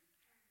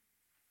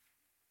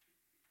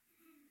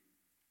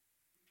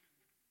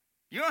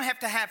 You don't have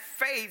to have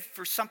faith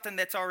for something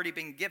that's already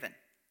been given.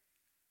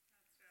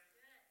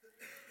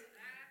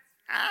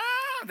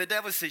 The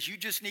devil says, you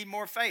just need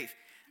more faith.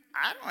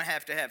 I don't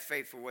have to have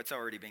faith for what's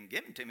already been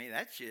given to me.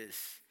 That's just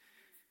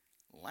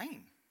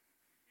lame.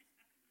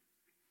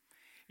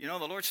 You know,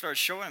 the Lord started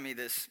showing me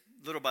this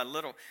little by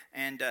little,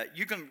 and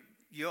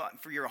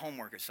for your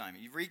homework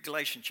assignment, you read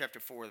Galatians chapter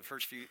 4, the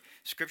first few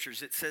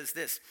scriptures. It says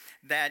this,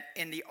 that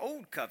in the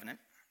old covenant,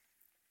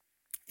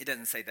 it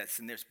doesn't say that's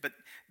in this, but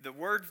the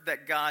word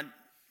that God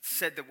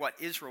said that what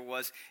Israel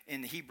was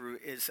in the Hebrew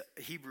is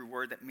a Hebrew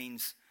word that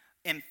means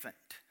infant.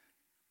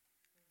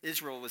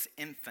 Israel was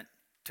infant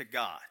to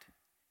God.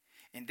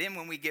 And then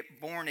when we get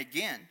born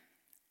again,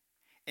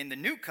 in the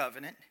new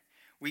covenant,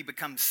 we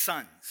become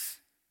sons.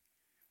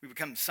 We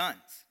become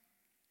sons.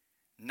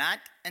 Not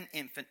an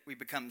infant, we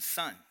become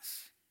sons.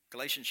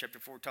 Galatians chapter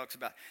 4 talks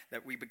about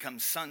that we become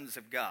sons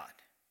of God.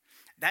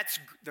 That's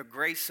the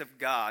grace of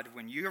God.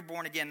 When you're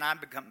born again and I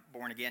become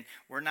born again,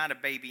 we're not a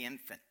baby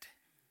infant.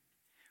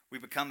 We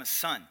become a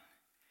son.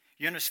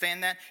 You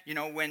understand that? You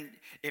know,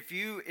 if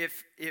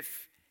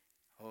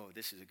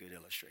this is a good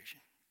illustration.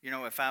 You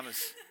know, if I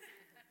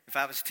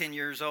was 10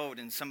 years old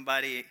and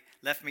somebody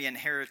left me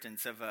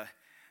inheritance of a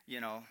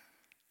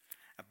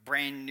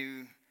brand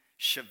new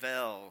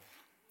Chevelle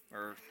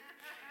or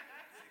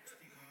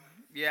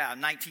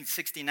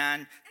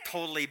 1969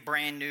 totally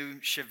brand new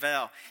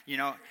Chevelle. You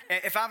know,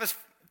 if I was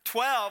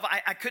 12,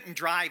 I couldn't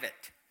drive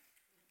it,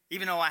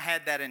 even though I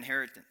had that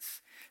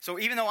inheritance. So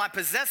even though I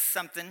possessed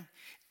something,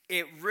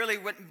 it really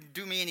wouldn't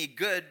do me any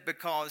good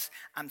because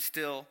I'm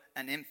still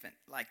an infant,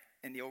 like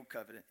in the Old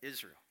Covenant,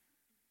 Israel.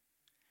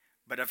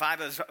 But if I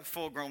was a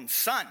full-grown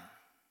son,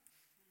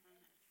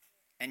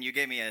 and you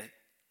gave me a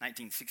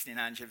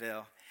 1969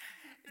 Chevelle,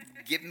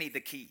 give me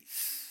the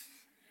keys.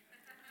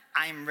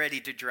 I'm ready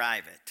to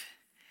drive it.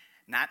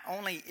 Not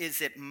only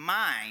is it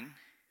mine,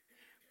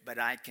 but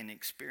I can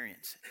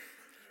experience it.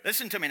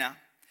 Listen to me now.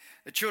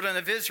 The children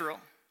of Israel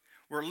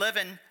were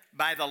living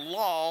by the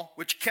law,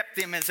 which kept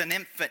them as an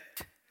infant.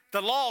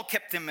 The law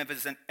kept them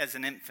as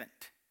an infant.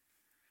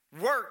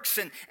 Works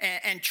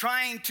and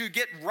trying to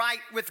get right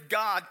with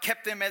God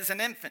kept them as an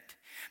infant.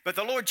 But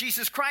the Lord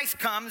Jesus Christ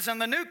comes in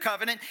the new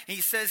covenant.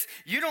 He says,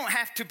 you don't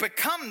have to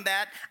become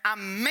that.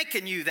 I'm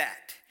making you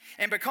that.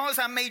 And because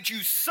I made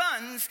you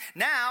sons,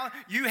 now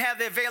you have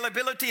the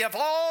availability of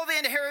all the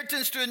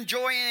inheritance to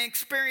enjoy and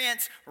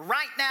experience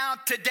right now,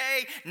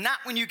 today, not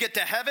when you get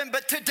to heaven,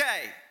 but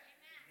today.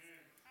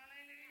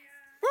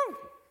 Woo!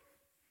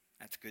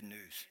 That's good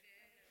news.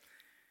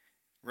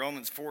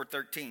 Romans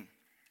 4:13.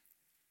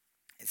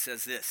 It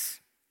says this.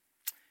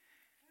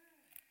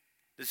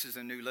 This is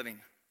a New Living.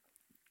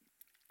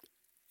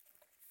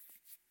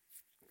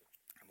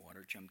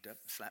 Water jumped up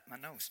and slapped my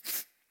nose.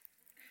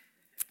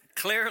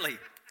 Clearly,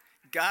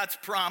 God's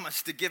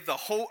promise to give the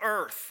whole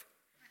earth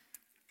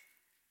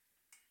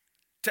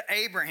to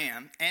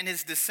Abraham and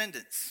his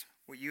descendants.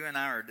 Well, you and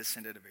I are a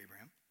descendant of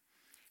Abraham.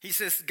 He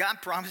says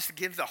God promised to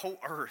give the whole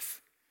earth.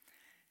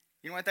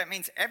 You know what that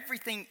means?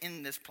 Everything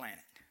in this planet.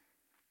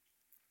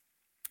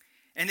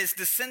 And his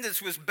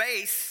descendants was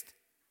based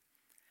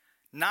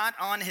not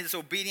on his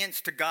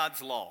obedience to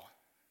God's law.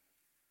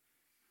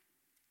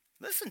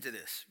 Listen to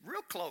this,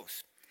 real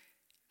close.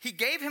 He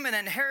gave him an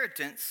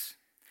inheritance,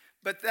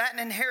 but that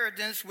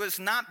inheritance was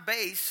not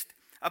based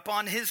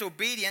upon his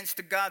obedience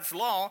to God's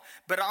law,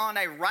 but on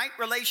a right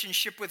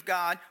relationship with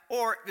God,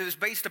 or it was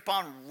based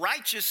upon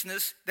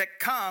righteousness that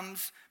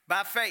comes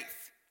by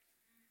faith,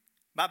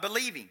 by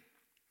believing.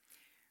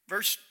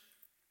 Verse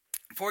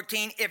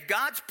 14, if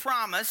God's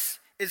promise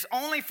is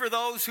only for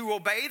those who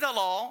obey the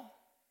law,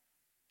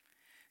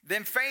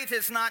 then faith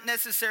is not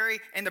necessary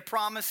and the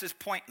promise is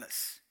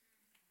pointless.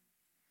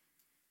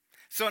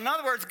 So in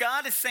other words,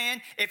 God is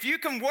saying, if you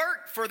can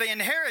work for the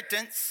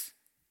inheritance,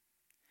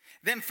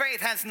 then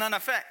faith has none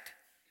effect.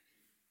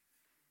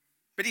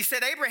 But he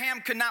said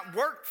Abraham could not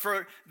work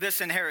for this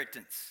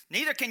inheritance.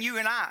 Neither can you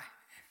and I.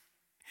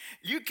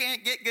 You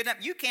can't get good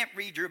enough. You can't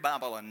read your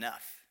Bible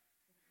enough.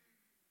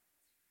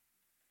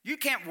 You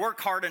can't work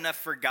hard enough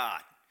for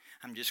God.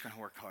 I'm just going to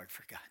work hard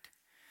for God.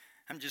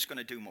 I'm just going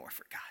to do more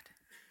for God.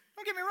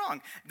 Don't get me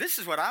wrong. This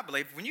is what I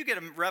believe. When you get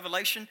a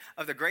revelation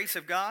of the grace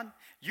of God,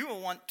 you will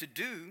want to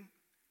do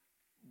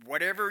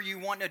whatever you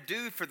want to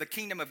do for the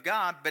kingdom of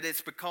God, but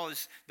it's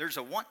because there's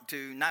a want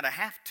to, not a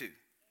have to.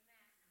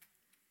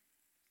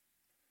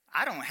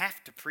 I don't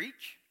have to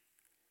preach.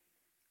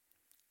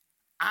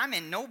 I'm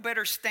in no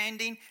better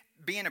standing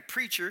being a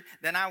preacher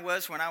than I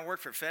was when I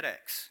worked for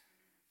FedEx.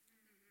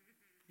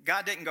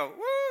 God didn't go,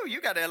 woo,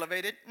 you got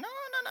elevated. No.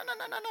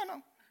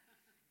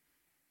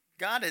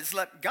 God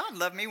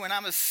loved me when I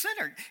was a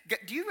sinner.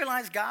 Do you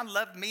realize God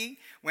loved me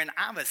when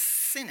I was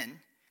sinning,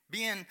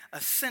 being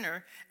a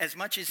sinner, as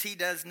much as he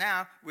does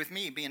now with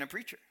me being a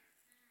preacher?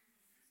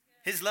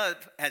 His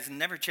love has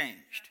never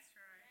changed,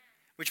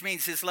 which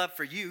means his love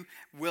for you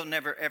will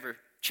never, ever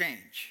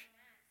change.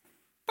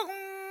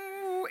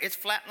 Boom! It's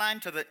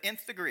flatlined to the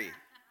nth degree.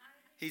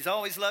 He's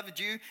always loved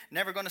you,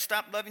 never going to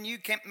stop loving you.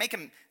 Can't make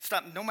him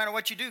stop no matter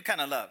what you do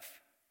kind of love.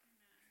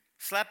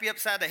 Slap you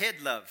upside the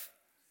head love.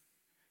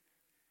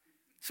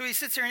 So he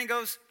sits there and he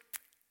goes,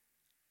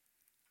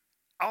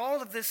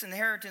 all of this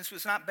inheritance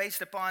was not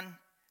based upon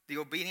the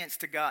obedience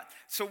to God.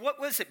 So what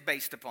was it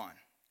based upon?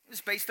 It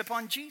was based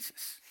upon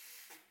Jesus.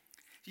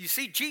 You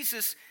see,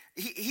 Jesus,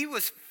 he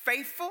was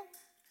faithful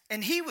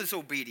and he was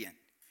obedient.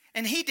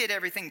 And he did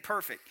everything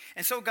perfect.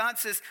 And so God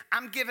says,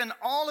 I'm giving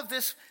all of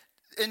this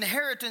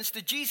inheritance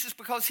to Jesus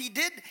because he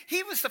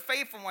was the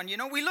faithful one. You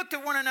know, we looked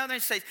at one another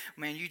and say,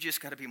 man, you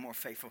just got to be more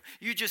faithful.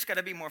 You just got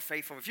to be more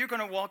faithful. If you're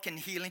going to walk in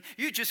healing,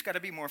 you just got to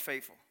be more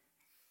faithful.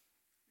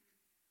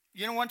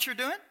 You know what you're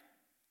doing?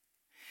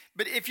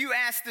 But if you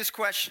ask the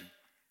question,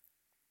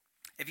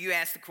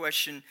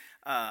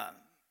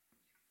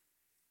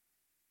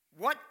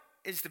 what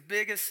is the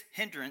biggest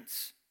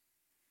hindrance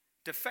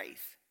to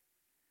faith?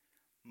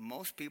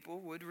 Most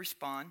people would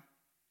respond,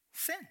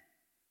 sin.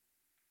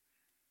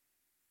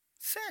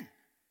 Sin.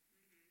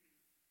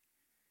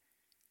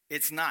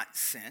 It's not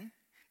sin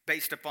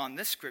based upon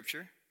this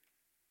scripture.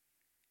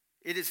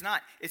 It is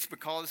not. It's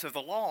because of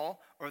the law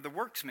or the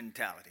works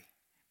mentality.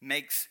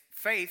 Makes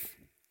faith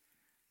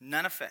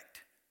none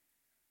effect.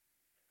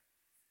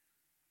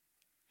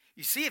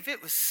 You see, if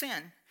it was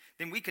sin,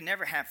 then we could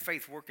never have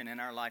faith working in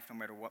our life no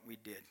matter what we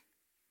did.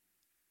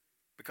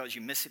 Because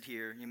you miss it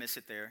here, you miss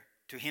it there.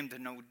 To him to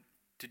know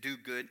to do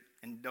good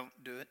and don't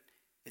do it,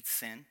 it's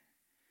sin.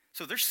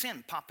 So there's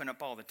sin popping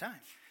up all the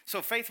time.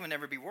 So faith would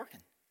never be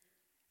working.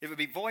 It would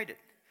be voided.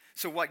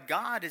 So what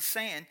God is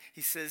saying,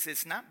 he says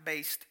it's not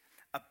based,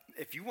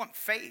 if you want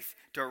faith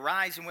to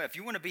arise and if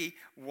you want to be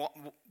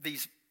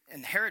these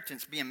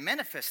inheritance being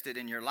manifested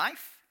in your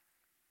life,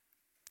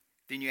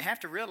 then you have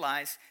to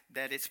realize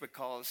that it's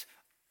because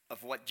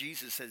of what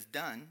Jesus has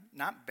done,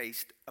 not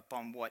based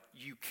upon what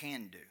you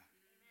can do.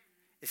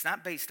 It's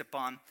not based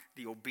upon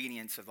the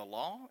obedience of the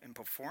law and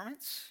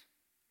performance.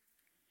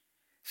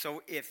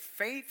 So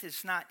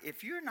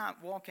if you're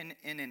not walking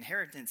in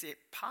inheritance, it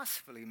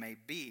possibly may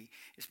be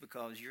it's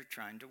because you're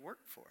trying to work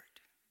for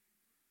it.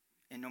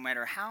 And no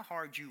matter how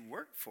hard you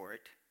work for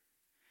it,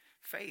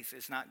 faith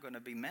is not going to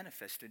be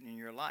manifested in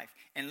your life.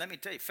 And let me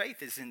tell you,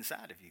 faith is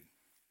inside of you.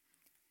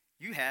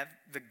 You have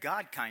the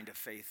God kind of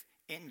faith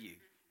in you.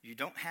 You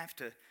don't have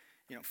to,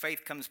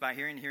 faith comes by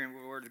hearing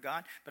the word of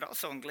God. But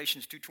also in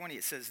Galatians 2:20,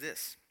 it says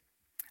this: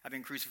 I've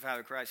been crucified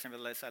with Christ,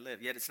 nevertheless I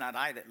live. Yet it's not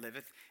I that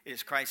liveth, it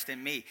is Christ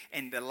in me.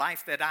 And the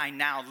life that I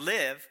now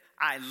live,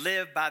 I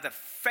live by the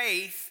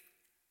faith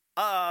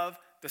of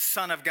the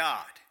Son of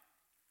God.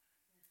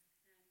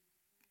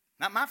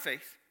 Not my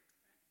faith.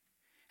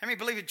 How many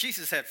believe that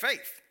Jesus had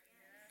faith?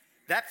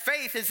 That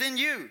faith is in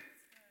you.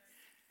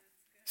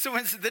 So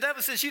when the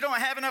devil says, you don't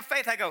have enough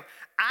faith, I go,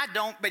 I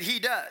don't, but he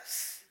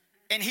does.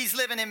 And he's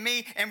living in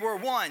me, and we're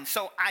one.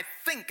 So I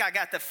think I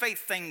got the faith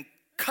thing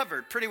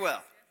covered pretty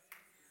well.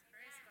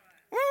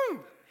 Woo!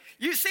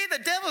 You see, the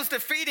devil's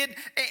defeated.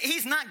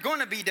 He's not going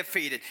to be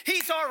defeated.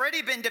 He's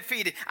already been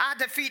defeated. I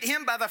defeat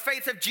him by the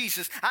faith of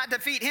Jesus. I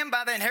defeat him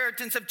by the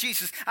inheritance of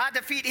Jesus. I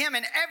defeat him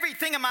in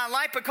everything in my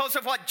life because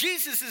of what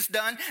Jesus has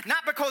done,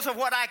 not because of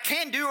what I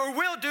can do or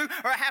will do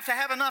or have to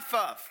have enough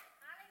of.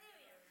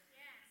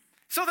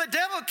 So the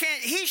devil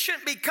he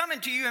shouldn't be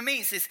coming to you and me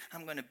and says,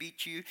 I'm going to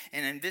beat you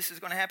and then this is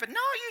going to happen. No,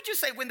 you just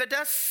say, when the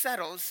dust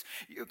settles,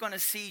 you're going to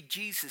see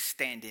Jesus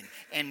standing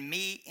and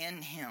me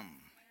in him.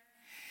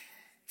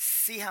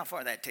 See how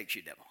far that takes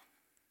you, devil.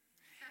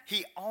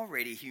 He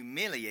already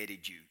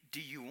humiliated you.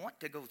 Do you want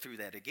to go through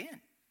that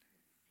again?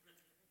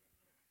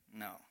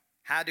 No.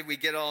 How did we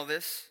get all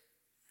this?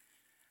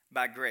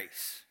 By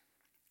grace.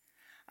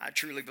 I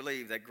truly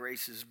believe that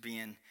grace is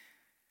being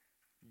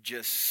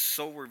just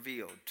so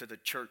revealed to the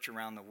church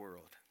around the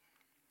world.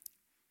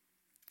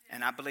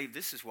 And I believe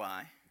this is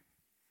why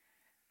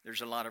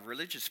there's a lot of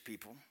religious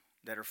people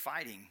that are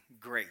fighting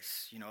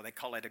grace. They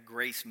call it a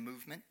grace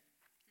movement.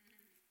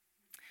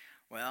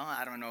 Well,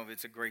 I don't know if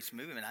it's a grace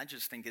movement. I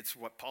just think it's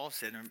what Paul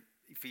said in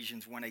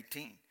Ephesians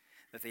 1:18,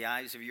 that the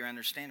eyes of your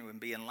understanding would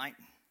be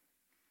enlightened,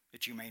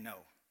 that you may know,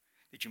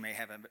 that you may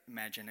have an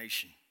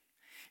imagination.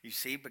 You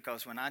see,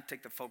 because when I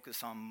take the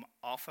focus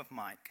off of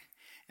Mike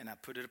and I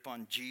put it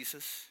upon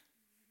Jesus,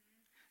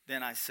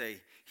 then I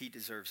say, he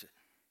deserves it.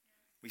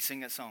 We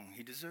sing that song,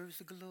 he deserves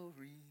the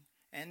glory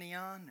and the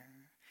honor.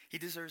 He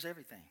deserves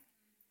everything.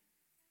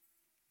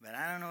 But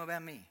I don't know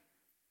about me.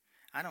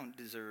 I don't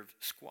deserve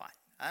squat.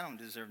 I don't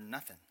deserve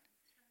nothing.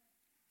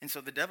 And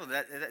so the devil,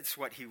 that's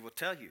what he will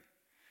tell you.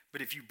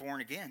 But if you're born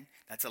again,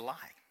 that's a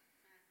lie.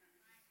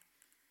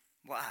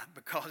 Why?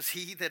 Because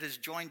he that is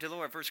joined to the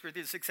Lord, 1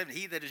 Corinthians 6:7,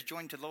 he that is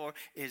joined to the Lord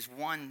is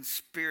one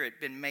spirit,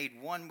 been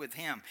made one with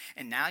him.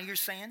 And now you're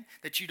saying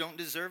that you don't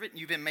deserve it and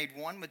you've been made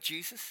one with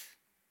Jesus?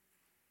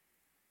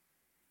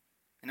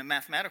 In a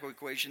mathematical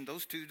equation,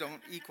 those two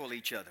don't equal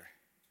each other.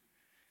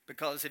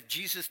 Because if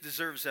Jesus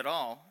deserves it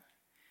all,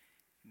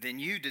 then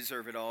you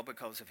deserve it all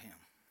because of him.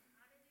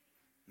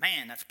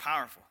 Man, that's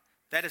powerful.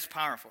 That is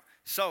powerful.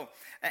 So,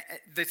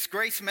 this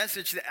grace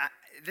message,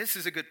 this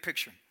is a good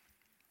picture.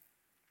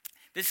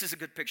 This is a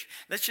good picture.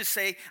 Let's just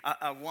say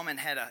a woman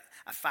had a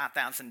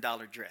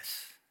 $5,000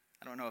 dress.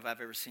 I don't know if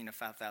I've ever seen a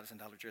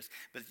 $5,000 dress,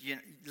 but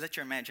let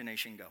your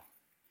imagination go.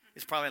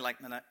 It's probably like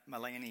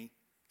Melania, is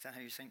that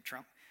how you say it?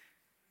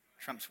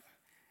 Trump's,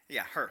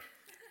 yeah, her.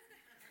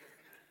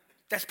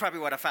 That's probably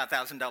what a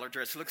 $5,000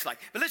 dress looks like.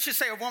 But let's just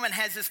say a woman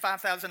has this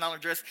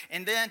 $5,000 dress,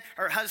 and then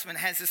her husband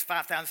has this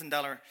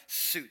 $5,000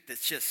 suit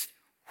that's just,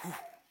 whew.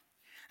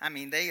 I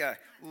mean, they are,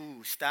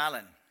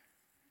 styling.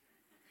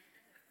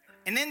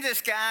 And then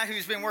this guy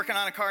who's been working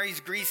on a car, he's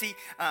greasy,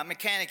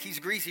 mechanic, he's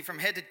greasy from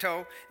head to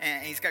toe,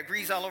 and he's got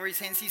grease all over his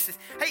hands. He says,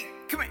 hey,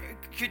 come here,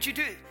 could you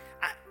do it?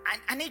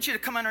 I need you to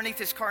come underneath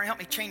this car and help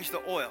me change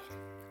the oil.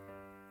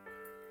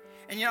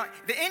 And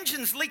the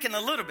engine's leaking a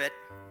little bit.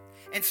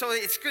 And so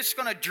it's just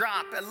going to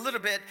drop a little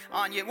bit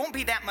on you. It won't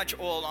be that much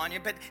oil on you,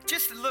 but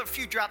just a little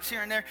few drops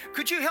here and there.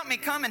 Could you help me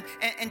come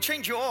and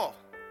change your oil?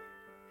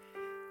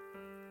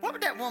 What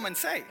would that woman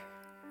say?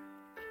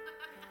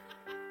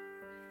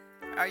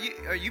 Are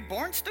you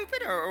born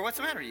stupid, or what's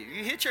the matter with you?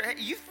 You hit your head.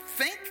 You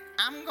think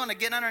I'm going to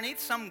get underneath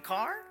some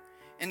car?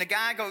 And the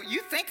guy go, you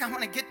think I'm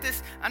going to get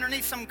this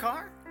underneath some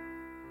car?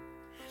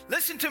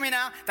 Listen to me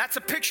now. That's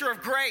a picture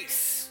of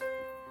grace.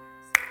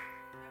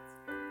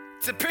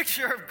 It's a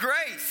picture of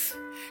grace.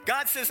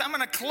 God says, I'm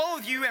going to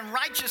clothe you in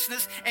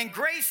righteousness, and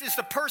grace is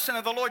the person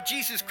of the Lord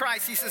Jesus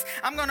Christ. He says,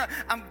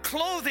 I'm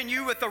clothing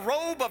you with the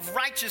robe of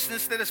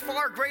righteousness that is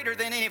far greater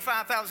than any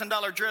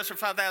 $5,000 dress or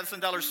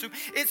 $5,000 suit.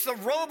 It's the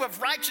robe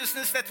of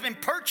righteousness that's been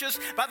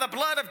purchased by the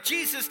blood of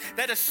Jesus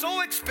that is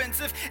so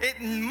expensive,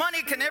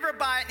 money can never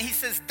buy it. And he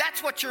says,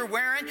 that's what you're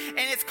wearing, and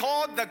it's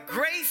called the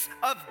grace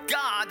of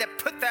God that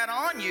put that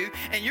on you.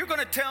 And you're going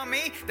to tell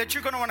me that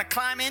you're going to want to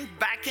climb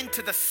back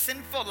into the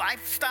sinful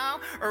lifestyle,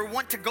 or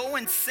want to go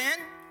and sin?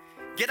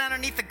 Get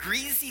underneath the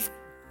greasy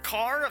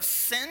car of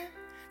sin?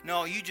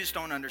 No, you just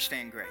don't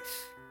understand grace.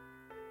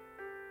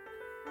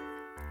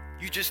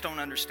 You just don't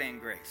understand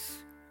grace.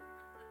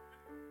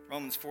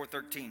 Romans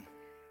 4:13.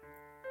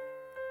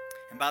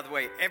 And by the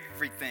way,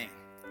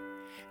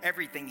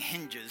 everything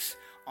hinges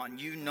on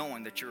you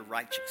knowing that you're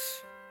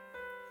righteous.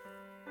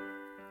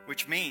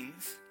 Which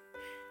means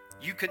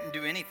you couldn't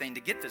do anything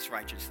to get this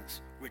righteousness.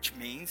 Which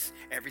means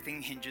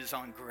everything hinges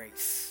on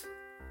grace.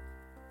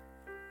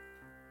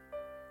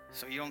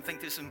 So you don't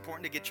think this is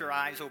important to get your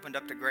eyes opened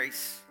up to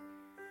grace?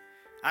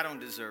 I don't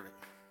deserve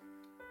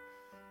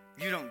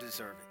it. You don't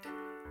deserve it.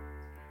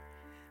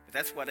 But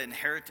that's what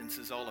inheritance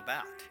is all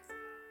about.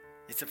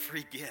 It's a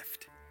free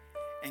gift.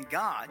 And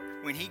God,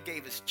 when he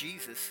gave us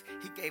Jesus,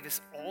 he gave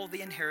us all the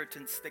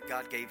inheritance that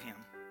God gave him.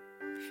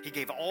 He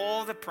gave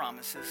all the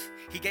promises.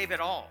 He gave it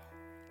all.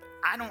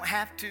 I don't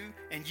have to,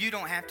 and you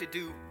don't have to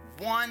do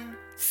one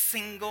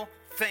single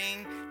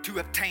thing to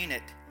obtain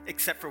it.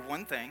 Except for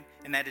one thing,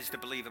 and that is to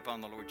believe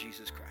upon the Lord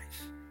Jesus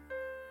Christ.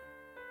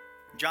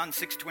 John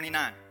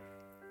 6:29.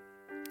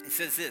 It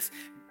says this.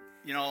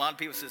 A lot of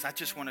people says, I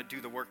just want to do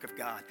the work of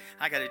God.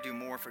 I got to do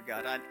more for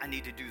God. I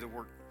need to do the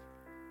work.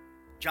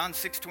 John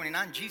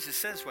 6:29, Jesus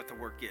says what the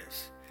work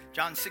is.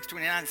 John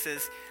 6:29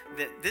 says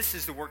that this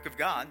is the work of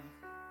God,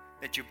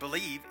 that you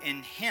believe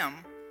in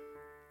him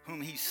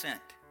whom he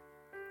sent.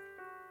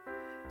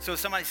 So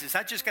somebody says,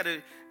 I just got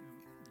to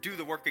do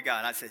the work of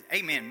God. I said,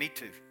 amen, me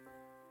too.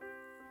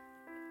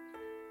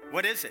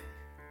 What is it?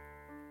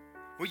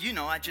 Well,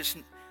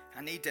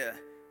 I need to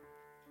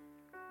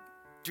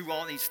do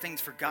all these things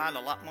for God a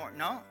lot more.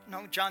 No,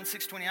 John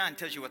 6:29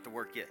 tells you what the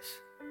work is.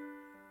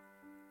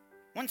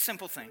 One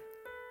simple thing.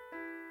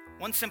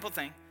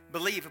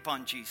 Believe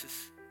upon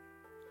Jesus.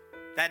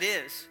 That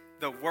is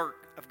the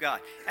work of God.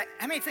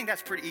 How many think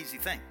that's a pretty easy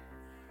thing?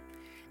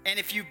 And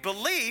if you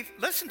believe,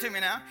 listen to me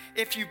now,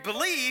 if you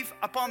believe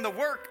upon the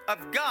work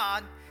of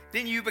God,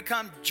 then you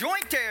become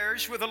joint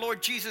heirs with the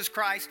Lord Jesus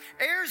Christ,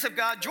 heirs of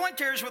God, joint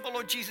heirs with the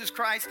Lord Jesus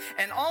Christ,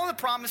 and all the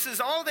promises,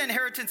 all the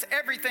inheritance,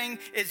 everything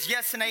is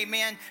yes and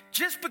amen,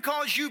 just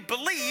because you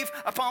believe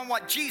upon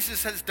what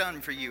Jesus has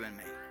done for you and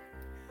me.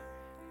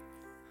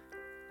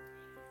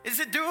 Is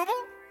it doable?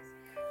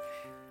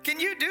 Can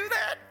you do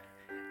that?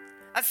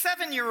 A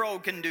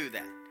 7-year-old can do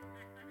that.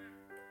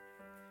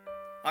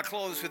 I'll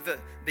close with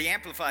the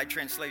Amplified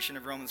translation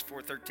of Romans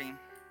 4:13. It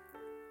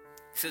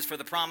says, for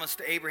the promise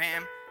to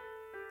Abraham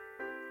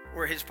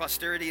or his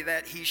posterity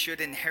that he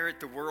should inherit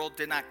the world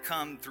did not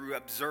come through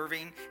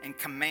observing and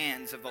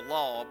commands of the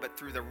law, but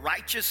through the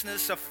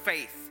righteousness of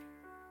faith.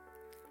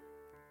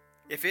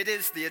 If it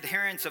is the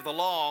adherents of the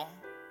law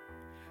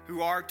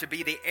who are to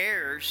be the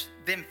heirs,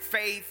 then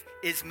faith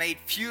is made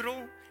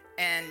futile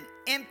and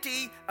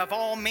empty of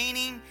all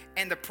meaning,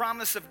 and the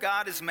promise of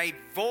God is made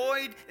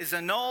void, is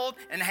annulled,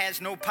 and has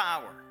no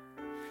power.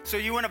 So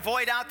you want to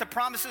void out the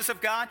promises of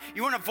God?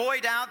 You want to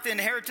void out the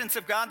inheritance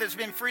of God that's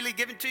been freely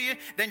given to you?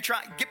 Then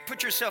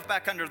put yourself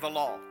back under the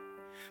law.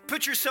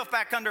 Put yourself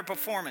back under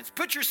performance.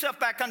 Put yourself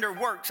back under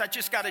works. I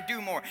just got to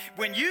do more.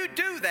 When you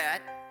do that,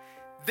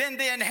 then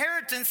the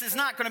inheritance is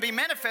not going to be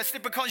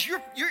manifested because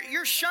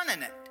you're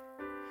shunning it.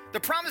 The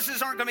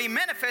promises aren't going to be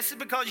manifested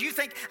because you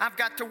think I've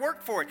got to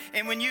work for it.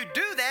 And when you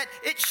do that,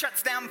 it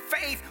shuts down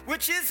faith,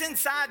 which is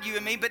inside you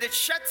and me, but it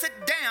shuts it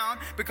down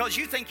because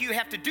you think you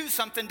have to do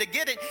something to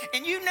get it.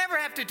 And you never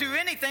have to do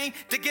anything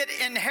to get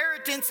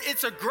inheritance.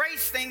 It's a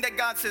grace thing that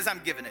God says,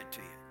 I'm giving it to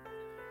you.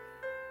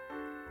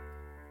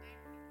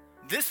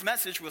 This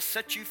message will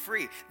set you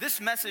free.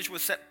 This message will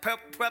set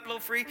Pueblo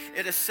free.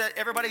 It has set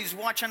everybody who's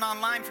watching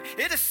online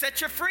free. It has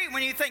set you free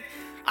when you think,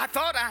 I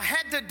thought I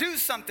had to do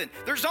something.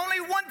 There's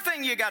only one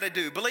thing you got to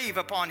do. Believe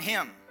upon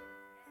him.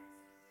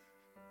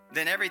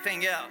 Then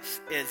everything else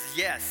is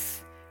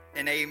yes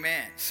and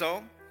amen.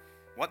 So,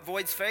 what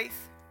voids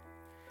faith?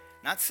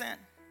 Not sin.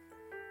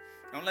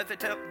 Don't let the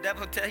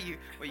devil tell you,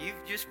 well,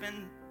 you've just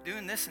been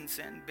doing this in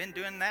sin, been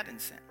doing that in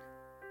sin.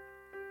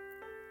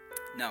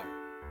 No.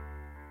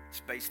 It's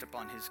based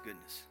upon his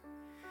goodness.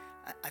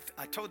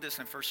 I told this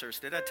in the first service.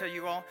 Did I tell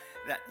you all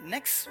that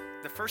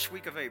the first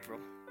week of April,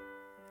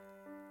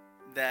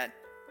 that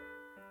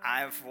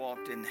I've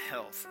walked in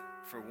health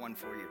for 1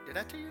 full year? Did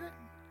I tell you that?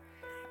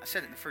 I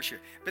said it in the first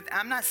year. But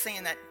I'm not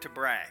saying that to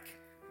brag.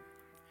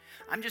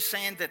 I'm just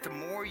saying that the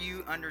more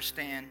you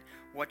understand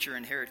what your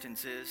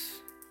inheritance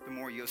is, the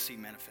more you'll see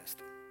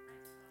manifested.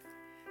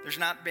 There's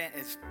not been,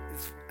 as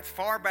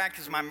far back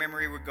as my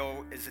memory would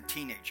go as a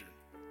teenager,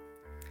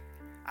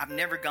 I've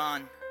never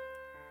gone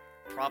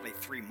probably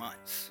 3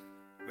 months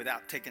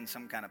without taking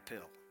some kind of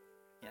pill,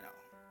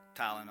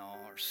 Tylenol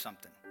or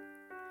something.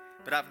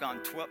 But I've gone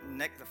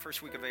the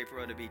first week of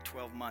April, it'll be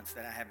 12 months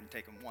that I haven't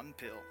taken one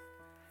pill,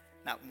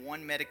 not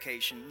one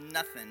medication,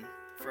 nothing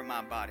for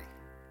my body.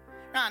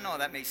 Now, I know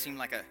that may seem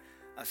like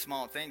a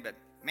small thing, but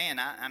man,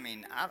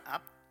 I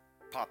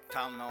pop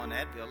Tylenol and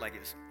Advil like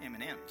it's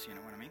M&Ms, you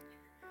know what I mean?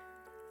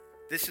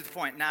 This is the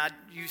point. Now,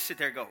 you sit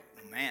there and go,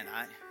 man,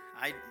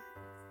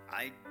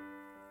 I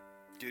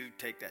do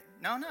take that.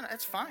 No,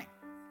 that's fine.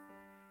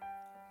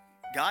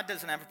 God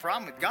doesn't have a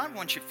problem with it. God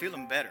wants you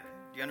feeling better.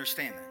 You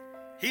understand that?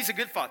 He's a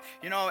good father.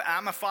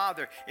 I'm a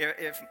father.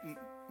 If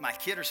my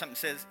kid or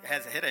something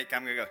has a headache,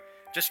 I'm going to go,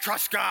 just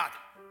trust God.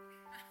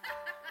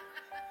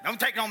 Don't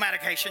take no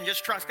medication.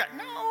 Just trust God.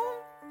 No.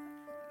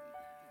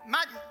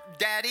 My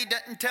daddy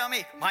doesn't tell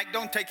me, Mike,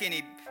 don't take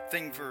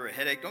anything for a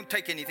headache. Don't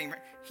take anything.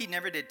 He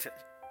never did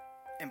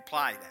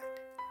imply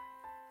that.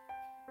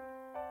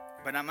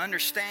 But I'm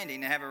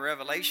understanding to have a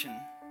revelation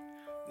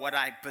what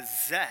I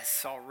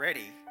possess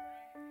already.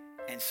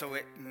 And so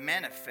it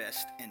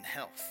manifests in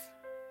health.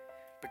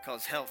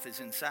 Because health is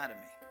inside of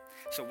me.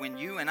 So when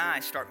you and I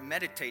start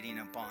meditating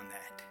upon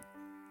that,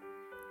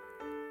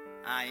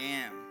 I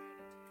am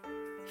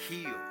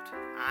healed.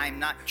 I'm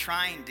not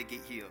trying to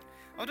get healed.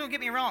 Oh, don't get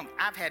me wrong.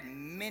 I've had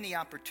many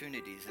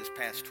opportunities this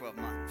past 12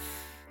 months.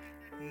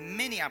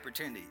 Many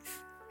opportunities.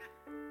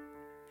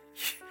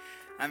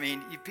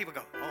 People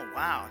go, oh,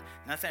 wow,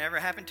 nothing ever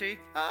happened to you?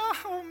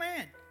 Oh,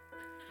 man.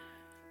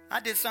 I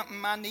did something,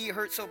 my knee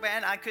hurt so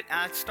bad, I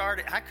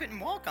couldn't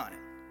walk on it.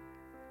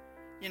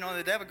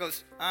 The devil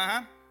goes,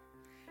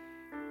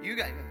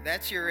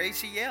 that's your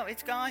ACL.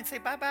 It's gone. Say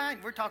bye-bye.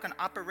 We're talking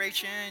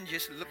operation.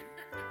 Just look.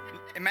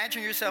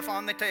 Imagine yourself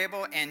on the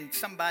table and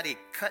somebody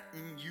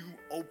cutting you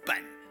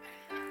open.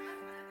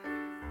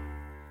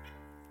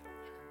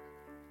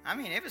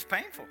 It was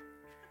painful.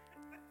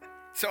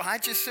 So I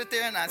just sit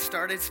there and I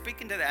started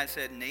speaking to that. I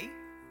said, knee,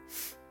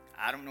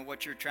 I don't know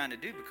what you're trying to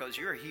do because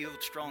you're a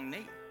healed, strong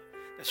knee.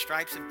 The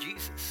stripes of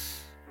Jesus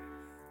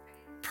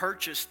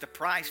purchased the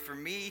price for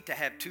me to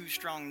have 2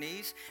 strong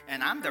knees,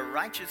 and I'm the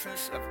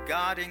righteousness of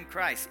God in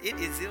Christ. It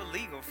is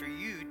illegal for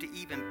you to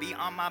even be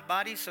on my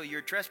body, so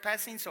you're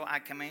trespassing, so I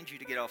command you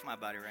to get off my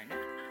body right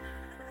now.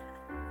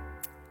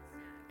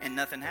 And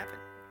nothing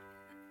happened.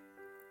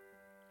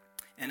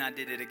 And I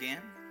did it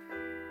again,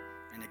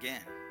 and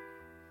again,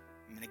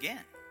 and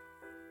again,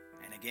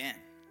 and again,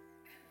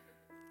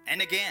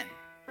 and again,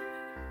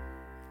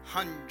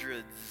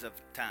 hundreds of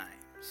times.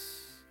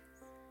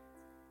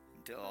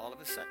 Until all of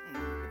a sudden,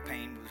 the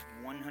pain was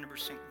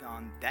 100%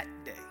 gone that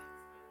day.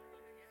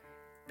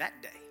 That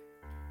day.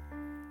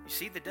 You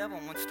see, the devil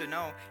wants to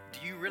know, do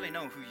you really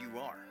know who you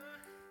are?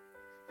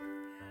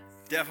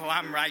 Devil,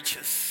 I'm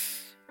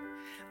righteous.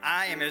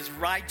 I am as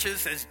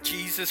righteous as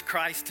Jesus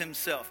Christ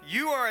himself.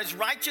 You are as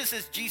righteous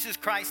as Jesus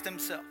Christ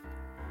himself.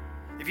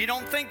 If you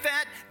don't think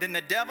that, then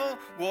the devil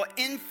will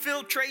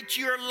infiltrate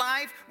your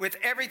life with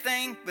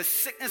everything, with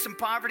sickness and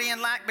poverty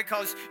and lack,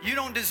 because you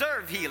don't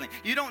deserve healing.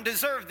 You don't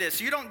deserve this.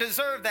 You don't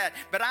deserve that.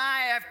 But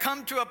I have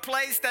come to a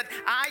place that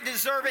I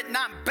deserve it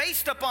not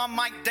based upon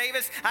Mike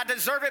Davis. I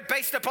deserve it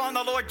based upon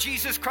the Lord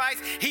Jesus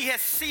Christ. He has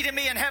seated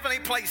me in heavenly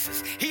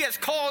places. He has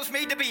caused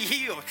me to be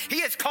healed. He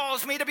has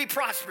caused me to be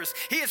prosperous.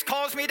 He has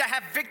caused me to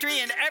have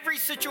victory in every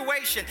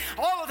situation.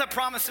 All of the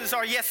promises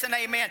are yes and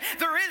amen.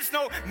 There is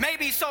no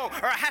maybe so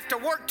or I have to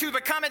work to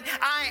become it.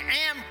 I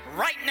am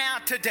right now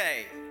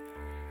today.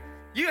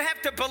 You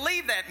have to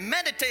believe that.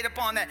 Meditate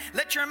upon that.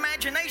 Let your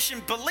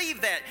imagination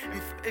believe that.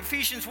 In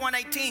Ephesians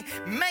 1:18,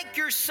 make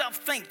yourself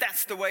think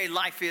that's the way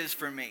life is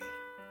for me.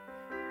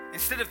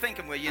 Instead of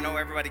thinking, well,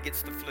 everybody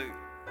gets the flu.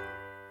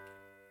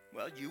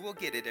 Well, you will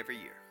get it every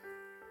year.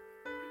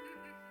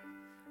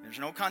 There's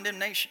no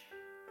condemnation.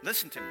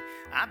 Listen to me.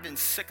 I've been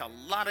sick a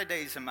lot of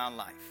days in my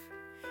life.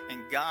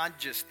 And God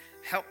just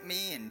helped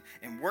me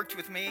and worked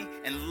with me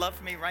and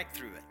loved me right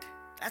through it.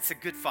 That's a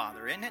good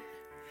father, isn't it?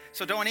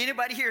 So don't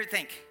anybody here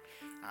think,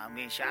 I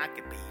wish I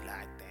could be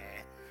like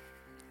that.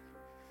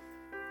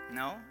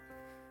 No.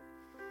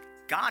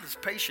 God is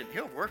patient.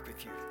 He'll work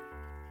with you.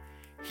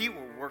 He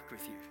will work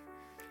with you.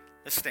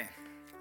 Let's stand.